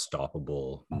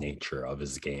unstoppable nature of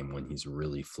his game when he's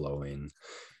really flowing.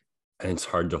 And it's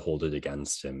hard to hold it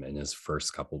against him in his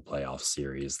first couple playoff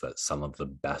series that some of the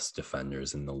best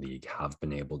defenders in the league have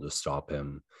been able to stop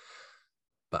him.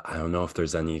 But I don't know if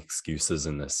there's any excuses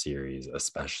in this series,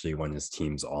 especially when his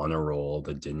team's on a roll.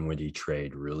 The Dinwiddie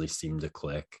trade really seemed to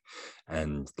click,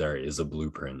 and there is a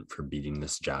blueprint for beating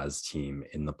this Jazz team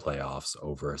in the playoffs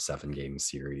over a 7-game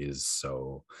series.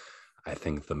 So I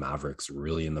think the Mavericks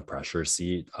really in the pressure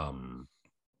seat. And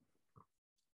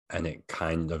it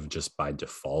kind of just by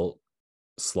default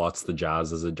slots the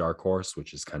Jazz as a dark horse,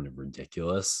 which is kind of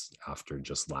ridiculous after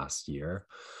just last year.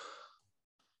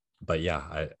 But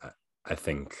yeah, I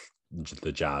think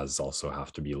the Jazz also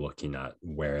have to be looking at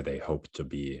where they hope to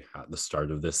be at the start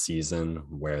of this season,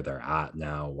 where they're at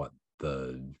now, what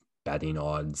the betting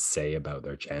odds say about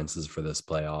their chances for this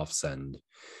playoffs. And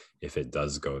if it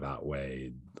does go that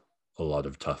way, a lot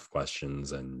of tough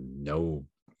questions and no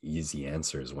easy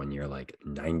answers when you're like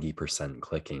 90%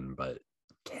 clicking, but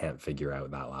can't figure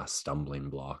out that last stumbling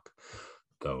block.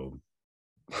 Though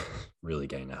really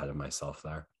getting ahead of myself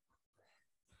there.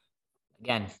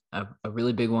 Again, a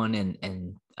really big one,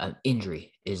 and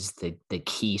injury is the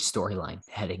key storyline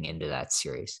heading into that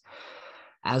series.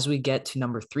 As we get to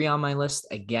number 3 on my list,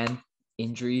 again,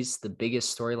 injuries, the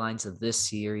biggest storylines of this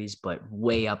series, but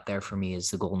way up there for me is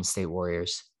the Golden State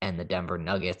Warriors and the Denver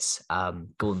Nuggets.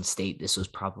 Golden State, this was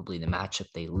probably the matchup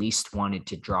they least wanted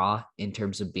to draw in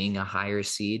terms of being a higher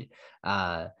seed,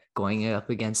 going up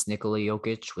against Nikola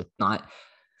Jokic with not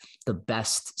the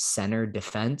best center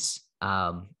defense.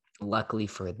 Luckily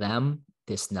for them,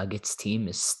 this Nuggets team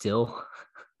is still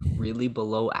really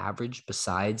below average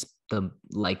besides the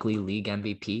likely league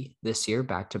MVP this year,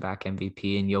 back-to-back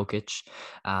MVP in Jokic.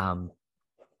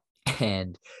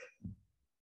 And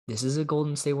this is a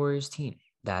Golden State Warriors team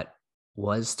that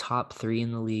was top 3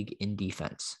 in the league in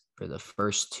defense for the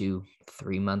first 2-3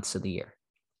 months of the year.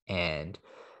 And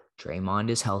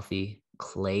Draymond is healthy.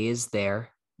 Clay is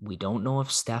there. We don't know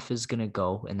if Steph is going to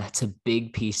go, and that's a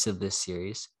big piece of this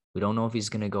series. We don't know if he's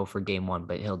going to go for game 1,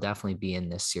 but he'll definitely be in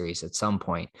this series at some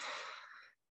point.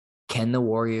 Can the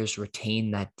Warriors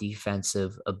retain that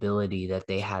defensive ability that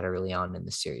they had early on in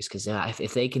the series? Because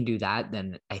if they can do that,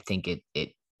 then I think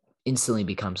it instantly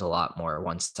becomes a lot more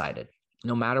one-sided.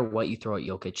 No matter what you throw at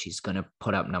Jokic, he's going to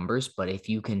put up numbers. But if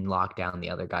you can lock down the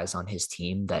other guys on his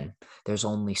team, then there's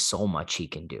only so much he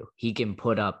can do. He can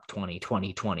put up 20,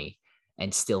 20, 20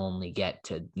 and still only get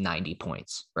to 90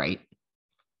 points, right?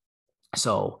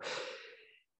 So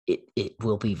it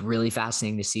will be really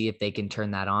fascinating to see if they can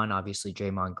turn that on. Obviously,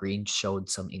 Draymond Green showed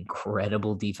some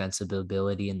incredible defensive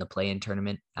ability in the play-in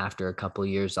tournament after a couple of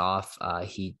years off.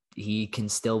 He can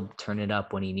still turn it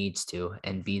up when he needs to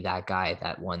and be that guy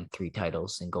that won 3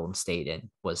 titles in Golden State and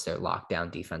was their lockdown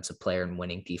defensive player and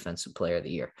winning defensive player of the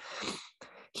year.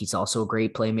 He's also a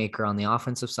great playmaker on the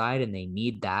offensive side, and they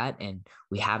need that. And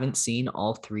we haven't seen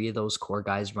all 3 of those core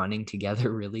guys running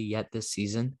together really yet this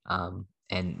season.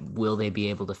 And will they be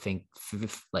able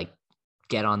to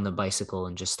get on the bicycle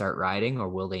and just start riding, or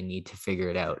will they need to figure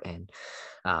it out? And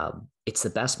it's the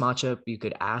best matchup you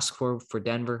could ask for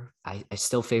Denver. I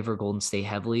still favor Golden State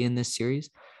heavily in this series,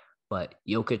 but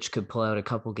Jokic could pull out a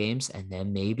couple games, and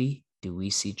then maybe do we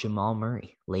see Jamal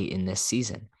Murray late in this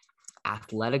season?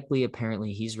 Athletically,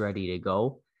 apparently he's ready to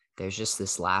go. There's just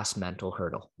this last mental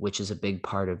hurdle, which is a big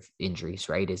part of injuries,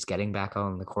 right? Is getting back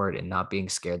on the court and not being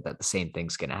scared that the same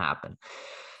thing's going to happen.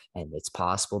 And it's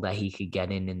possible that he could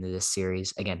get into this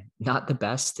series. Again, not the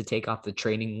best to take off the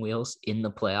training wheels in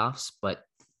the playoffs, but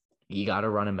you got to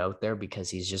run him out there because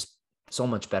he's just so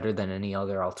much better than any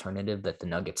other alternative that the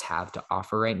Nuggets have to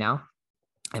offer right now.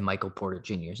 And Michael Porter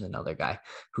Jr. is another guy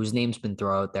whose name's been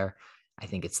thrown out there. I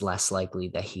think it's less likely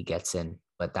that he gets in,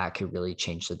 but that could really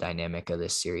change the dynamic of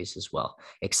this series as well.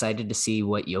 Excited to see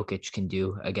what Jokic can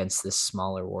do against this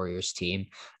smaller Warriors team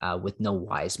with no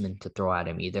Wiseman to throw at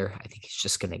him either. I think he's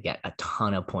just going to get a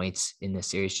ton of points in this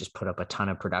series, just put up a ton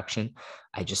of production.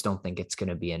 I just don't think it's going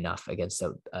to be enough against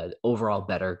an overall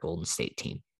better Golden State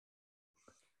team.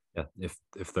 Yeah,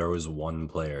 if there was one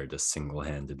player to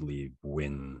single-handedly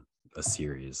win a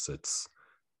series, it's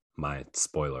my,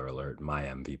 spoiler alert, my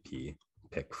MVP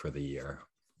pick for the year.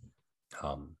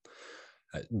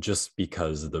 Just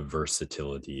because of the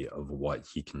versatility of what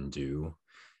he can do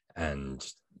and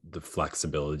the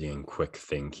flexibility and quick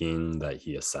thinking that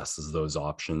he assesses those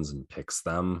options and picks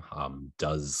them,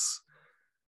 does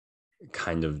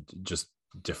kind of just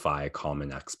defy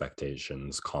common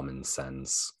expectations, common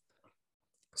sense,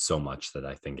 so much that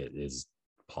I think it is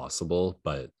possible.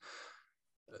 But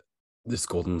this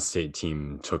Golden State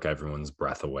team took everyone's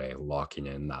breath away, locking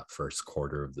in that first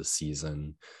quarter of the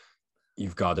season.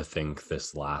 You've got to think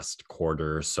this last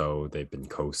quarter or so, they've been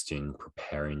coasting,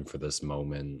 preparing for this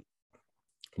moment,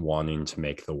 wanting to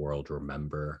make the world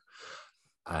remember.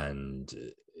 And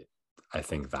I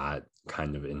think that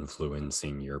kind of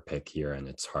influencing your pick here, and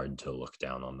it's hard to look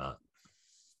down on that.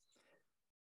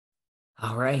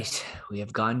 All right, we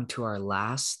have gotten to our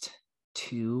last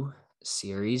two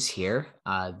series here.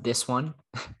 This one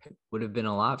would have been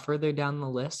a lot further down the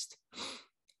list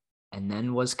and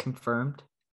then was confirmed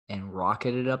and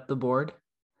rocketed up the board.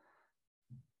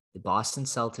 The Boston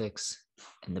Celtics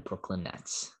and the Brooklyn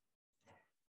Nets.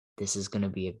 This is going to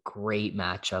be a great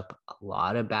matchup. A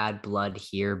lot of bad blood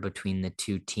here between the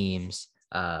two teams.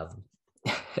 A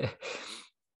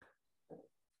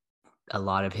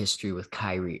lot of history with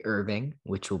Kyrie Irving,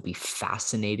 which will be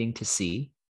fascinating to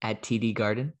see at TD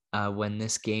Garden when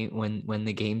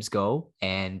the games go.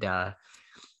 And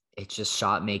it's just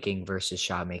shot making versus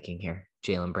shot making here.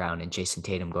 Jaylen Brown and Jason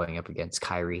Tatum going up against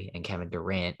Kyrie and Kevin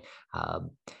Durant.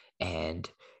 And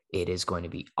it is going to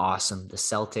be awesome. The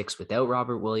Celtics without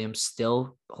Robert Williams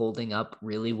still holding up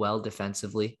really well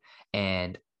defensively.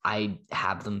 And I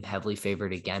have them heavily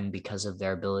favored again because of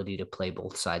their ability to play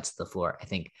both sides of the floor. I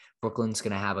think Brooklyn's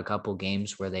going to have a couple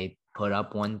games where they put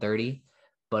up 130,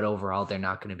 but overall they're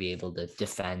not going to be able to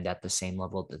defend at the same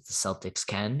level that the Celtics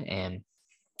can. And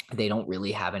they don't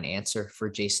really have an answer for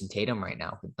Jason Tatum right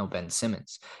now with no Ben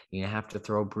Simmons. You're going to have to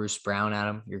throw Bruce Brown at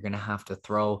him. You're going to have to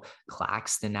throw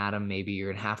Claxton at him. Maybe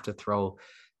you're going to have to throw,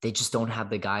 they just don't have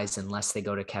the guys unless they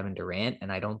go to Kevin Durant.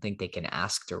 And I don't think they can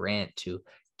ask Durant to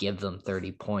give them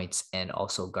 30 points and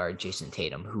also guard Jason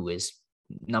Tatum, who is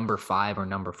number 5 or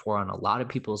number 4 on a lot of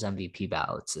people's MVP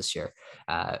ballots this year,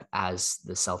 as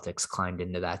the Celtics climbed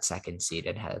into that second seed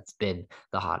and have been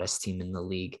the hottest team in the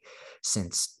league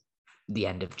since the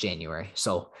end of January.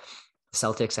 So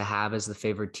Celtics I have as the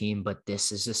favorite team, but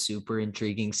this is a super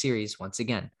intriguing series. Once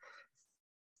again,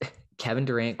 Kevin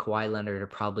Durant, Kawhi Leonard are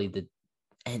probably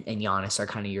and Giannis are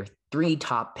kind of your 3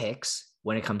 top picks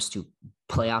when it comes to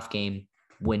playoff game,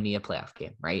 win me a playoff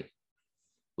game, right?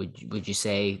 Would you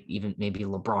say even maybe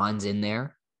LeBron's in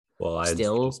there? Well, I'd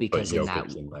still because in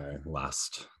that in there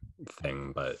last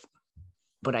thing, but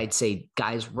I'd say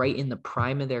guys right in the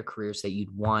prime of their careers that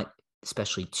you'd want,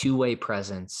 especially two-way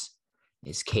presence,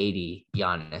 is KD,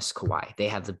 Giannis, Kawhi. They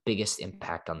have the biggest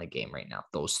impact on the game right now,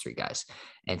 those 3 guys.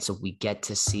 And so we get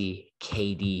to see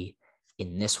KD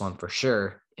in this one for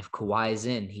sure. If Kawhi is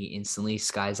in, he instantly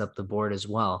skies up the board as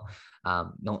well.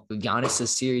 No,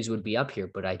 Giannis's series would be up here,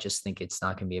 but I just think it's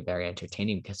not going to be a very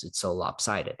entertaining because it's so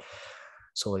lopsided.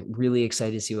 So really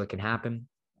excited to see what can happen.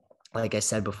 Like I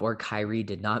said before, Kyrie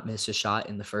did not miss a shot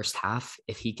in the first half.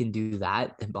 If he can do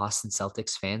that, then Boston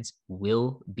Celtics fans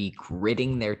will be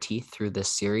gritting their teeth through this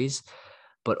series.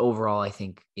 But overall, I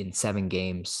think in 7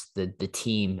 games, the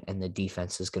team and the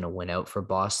defense is going to win out for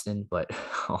Boston. But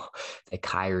the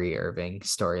Kyrie Irving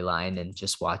storyline and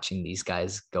just watching these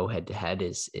guys go head to head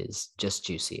is just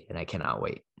juicy, and I cannot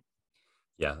wait.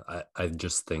 Yeah, I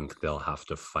just think they'll have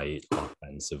to fight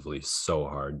offensively so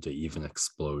hard to even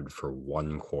explode for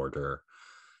 1 quarter.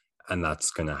 And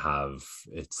that's going to have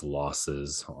its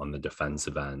losses on the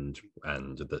defensive end.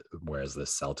 Whereas the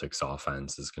Celtics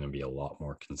offense is going to be a lot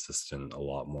more consistent, a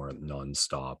lot more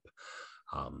nonstop.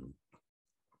 I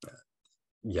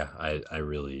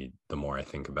really, the more I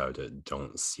think about it,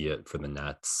 don't see it for the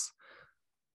Nets.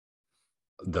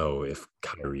 Though if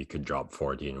Kyrie could drop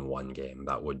 40 in 1 game,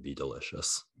 that would be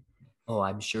delicious. Oh,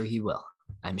 I'm sure he will.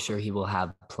 I'm sure he will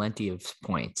have plenty of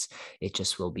points. It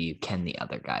just will be, can the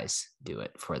other guys do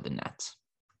it for the Nets?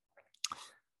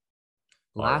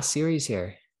 Last series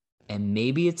here, and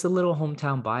maybe it's a little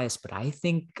hometown bias, but I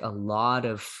think a lot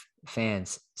of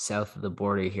fans south of the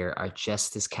border here are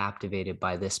just as captivated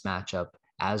by this matchup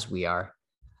as we are,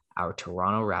 our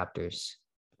Toronto Raptors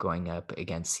going up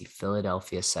against the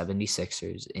Philadelphia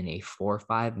 76ers in a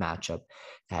 4-5 matchup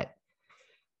that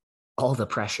all the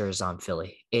pressure is on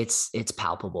Philly. It's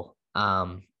palpable.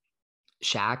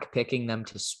 Shaq picking them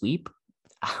to sweep,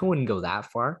 I wouldn't go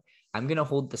that far. I'm going to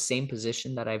hold the same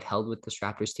position that I've held with this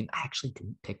Raptors team. I actually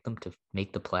didn't pick them to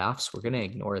make the playoffs. We're going to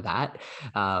ignore that.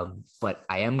 But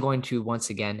I am going to, once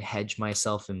again, hedge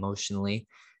myself emotionally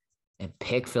and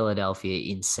pick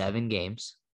Philadelphia in 7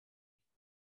 games.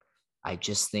 I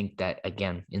just think that,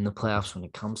 again, in the playoffs, when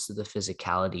it comes to the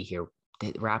physicality here,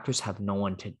 the Raptors have no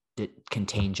one to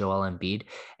contain Joel Embiid,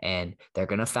 and they're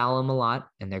going to foul him a lot,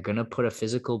 and they're going to put a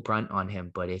physical brunt on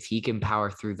him. But if he can power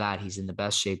through that, he's in the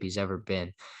best shape he's ever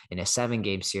been. In a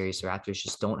 7-game series, the Raptors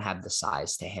just don't have the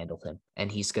size to handle him,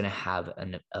 and he's going to have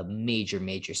a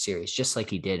major series, just like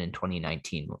he did in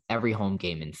 2019. Every home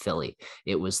game in Philly,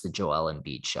 it was the Joel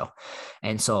Embiid show.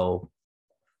 And so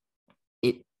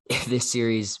this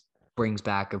series brings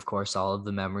back, of course, all of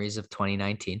the memories of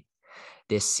 2019.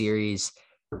 This series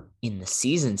in the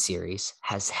season series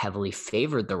has heavily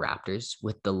favored the Raptors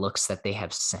with the looks that they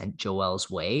have sent Joel's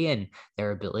way and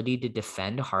their ability to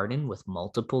defend Harden with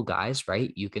multiple guys,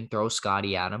 right? You can throw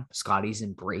Scottie at him. Scottie's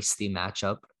embraced the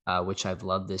matchup, which I've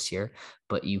loved this year,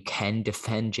 but you can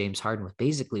defend James Harden with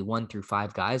basically 1 through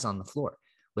 5 guys on the floor,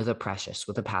 with a Precious,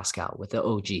 with a Pascal, with a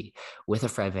OG, with a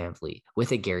Fred VanVleet,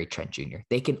 with a Gary Trent Jr.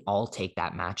 They can all take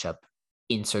that matchup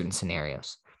in certain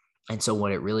scenarios. And so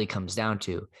what it really comes down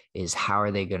to is how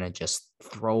are they going to just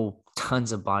throw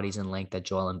tons of bodies and length at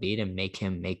Joel Embiid and make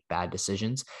him make bad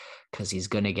decisions, because he's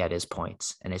going to get his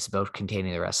points. And it's about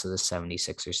containing the rest of the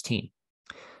 76ers team.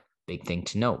 Big thing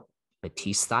to note,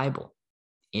 Matisse Thybulle,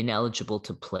 ineligible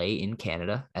to play in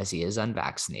Canada as he is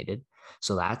unvaccinated.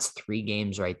 So that's 3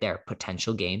 games right there,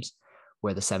 potential games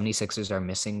where the 76ers are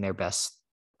missing their best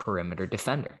perimeter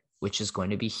defender, which is going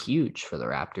to be huge for the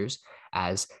Raptors,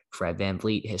 as Fred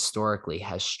VanVleet historically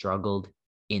has struggled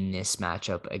in this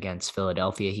matchup against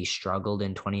Philadelphia. He struggled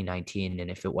in 2019,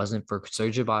 and if it wasn't for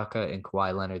Serge Ibaka and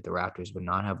Kawhi Leonard, the Raptors would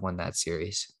not have won that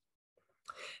series.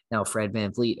 Now, Fred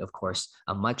VanVleet, of course,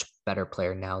 a much better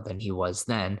player now than he was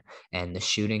then, and the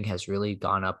shooting has really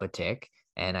gone up a tick,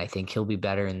 and I think he'll be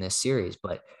better in this series.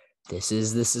 But this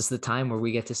is the time where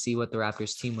we get to see what the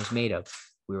Raptors team was made of.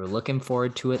 We were looking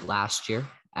forward to it last year,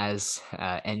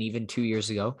 and even 2 years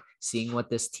ago, seeing what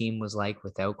this team was like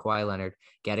without Kawhi Leonard,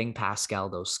 getting Pascal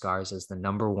those scars as the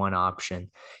number 1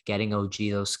 option, getting OG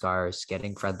those scars,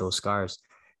 getting Fred those scars.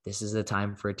 This is the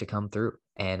time for it to come through.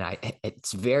 And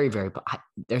it's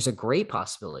there's a great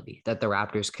possibility that the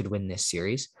Raptors could win this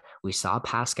series. We saw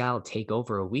Pascal take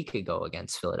over a week ago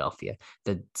against Philadelphia.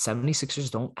 The 76ers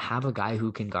don't have a guy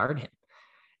who can guard him.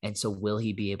 And so will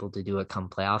he be able to do it come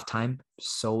playoff time?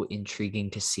 So intriguing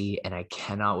to see. And I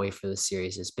cannot wait for the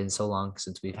series. It's been so long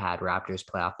since we've had Raptors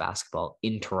playoff basketball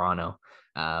in Toronto.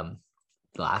 The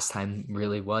last time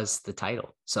really was the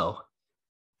title. So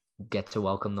get to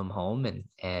welcome them home.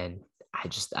 And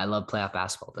I love playoff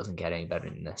basketball. It doesn't get any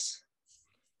better than this.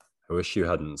 I wish you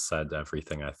hadn't said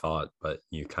everything I thought, but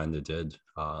you kind of did.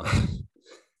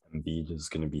 Embiid is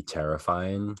going to be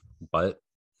terrifying, but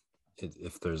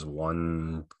if there's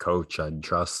one coach I'd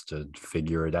trust to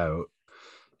figure it out,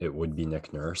 it would be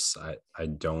Nick Nurse. I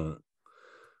don't,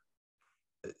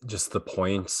 just the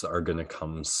points are going to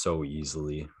come so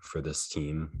easily for this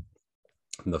team.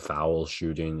 The foul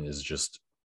shooting is just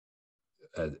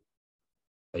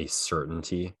a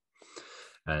certainty.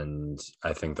 And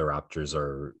I think the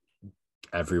Raptors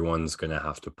everyone's going to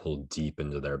have to pull deep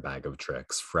into their bag of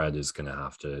tricks. Fred is going to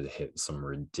have to hit some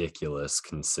ridiculous,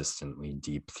 consistently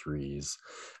deep threes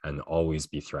and always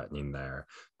be threatening there.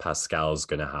 Pascal's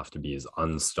going to have to be as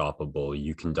unstoppable.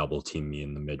 You can double team me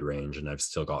in the mid-range, and I've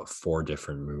still got 4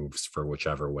 different moves for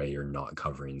whichever way you're not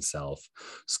covering self.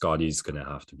 Scottie's going to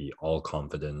have to be all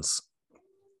confidence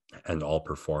and all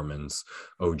performance.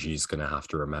 OG's going to have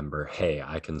to remember, hey,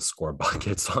 I can score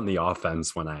buckets on the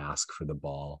offense when I ask for the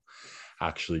ball.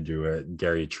 Actually do it.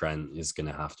 Gary Trent is going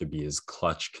to have to be his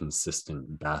clutch,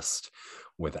 consistent best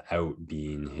without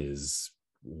being his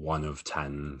 1 of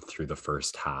 10 through the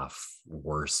first half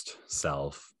worst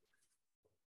self.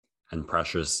 And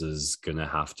Precious is going to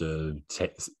have to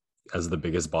take, as the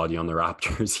biggest body on the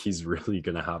Raptors, he's really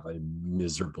going to have a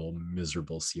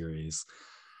miserable series.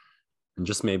 And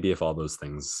just maybe if all those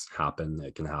things happen,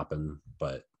 it can happen.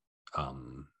 But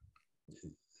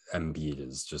Embiid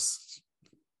is just,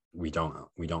 we don't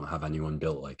have anyone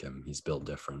built like him. He's built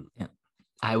different. Yeah.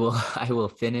 I will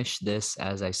finish this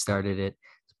as I started it.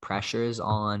 Pressure is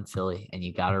all on Philly, and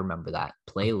you got to remember that.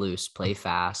 Play loose, play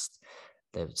fast.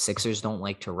 The Sixers don't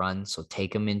like to run, so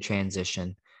take them in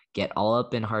transition, get all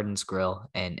up in Harden's grill,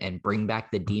 and bring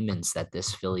back the demons that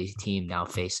this Philly team now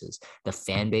faces. The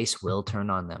fan base will turn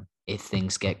on them if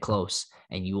things get close,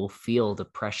 and you will feel the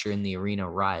pressure in the arena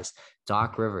rise.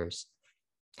 Doc Rivers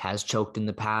has choked in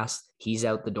the past. He's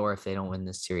out the door if they don't win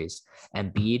this series.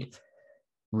 Embiid,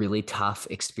 really tough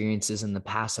experiences in the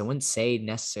past. I wouldn't say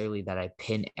necessarily that I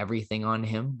pin everything on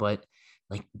him, but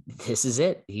like, this is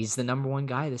it. He's the number one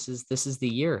guy. This is the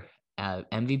year.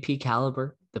 MVP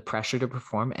caliber, the pressure to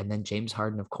perform, and then James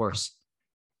Harden, of course,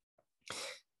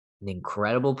 an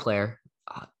incredible player,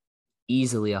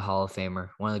 easily a Hall of Famer,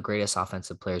 one of the greatest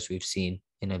offensive players we've seen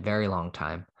in a very long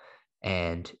time.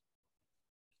 And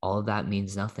all of that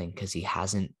means nothing because he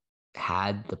hasn't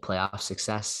had the playoff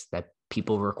success that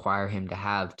people require him to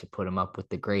have to put him up with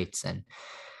the greats, and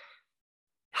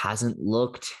hasn't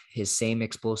looked his same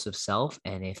explosive self.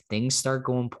 And if things start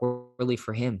going poorly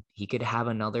for him, he could have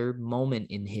another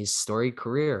moment in his storied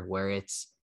career where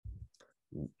it's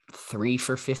 3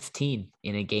 for 15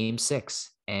 in a game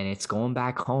 6 and it's going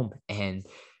back home and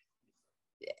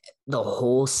the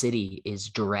whole city is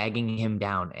dragging him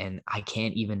down. And I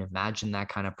can't even imagine that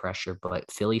kind of pressure, but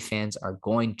Philly fans are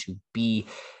going to be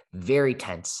very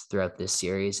tense throughout this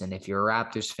series. And if you're a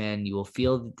Raptors fan, you will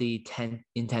feel the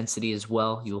intensity as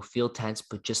well. You will feel tense,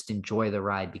 but just enjoy the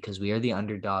ride because we are the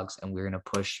underdogs and we're going to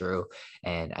push through.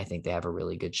 And I think they have a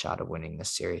really good shot of winning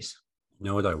this series. You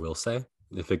know what I will say?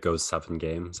 If it goes 7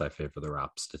 games, I favor the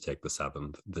Raps to take the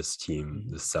 7th. This team,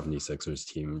 the 76ers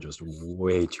team, just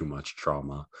way too much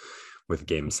trauma with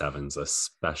game 7s,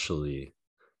 especially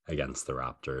against the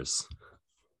Raptors.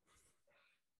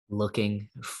 Looking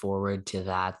forward to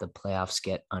that. The playoffs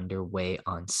get underway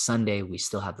on Sunday. We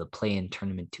still have the play-in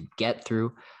tournament to get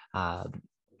through.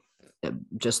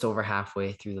 Just over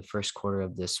halfway through the first quarter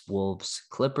of this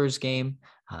Wolves-Clippers game.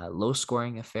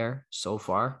 Low-scoring affair so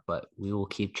far, but we will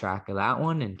keep track of that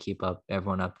one and keep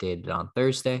everyone updated on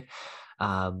Thursday.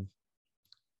 I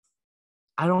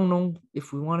don't know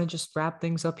if we want to just wrap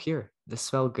things up here. This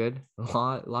felt good.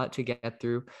 A lot to get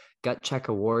through. Gut check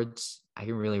awards. I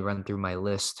can really run through my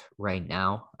list right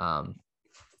now.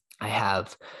 I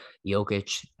have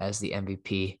Jokic as the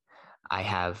MVP. I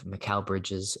have Mikal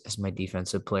Bridges as my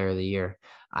defensive player of the year.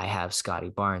 I have Scotty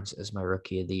Barnes as my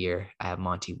rookie of the year. I have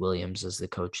Monty Williams as the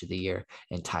coach of the year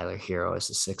and Tyler Hero as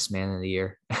the sixth man of the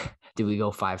year. Did we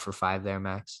go 5 for 5 there,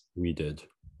 Max? We did.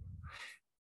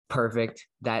 Perfect.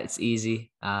 That's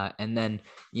easy. And then,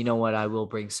 you know what? I will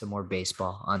bring some more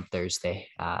baseball on Thursday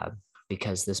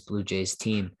because this Blue Jays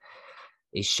team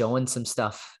is showing some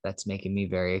stuff that's making me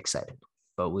very excited.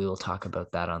 But we will talk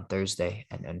about that on Thursday.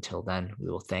 And until then, we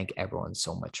will thank everyone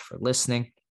so much for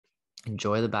listening.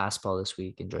 Enjoy the basketball this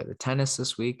week. Enjoy the tennis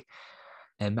this week.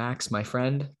 And Max, my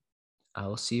friend, I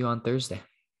will see you on Thursday.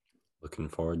 Looking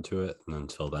forward to it. And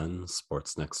until then,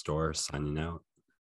 Sports Next Door signing out.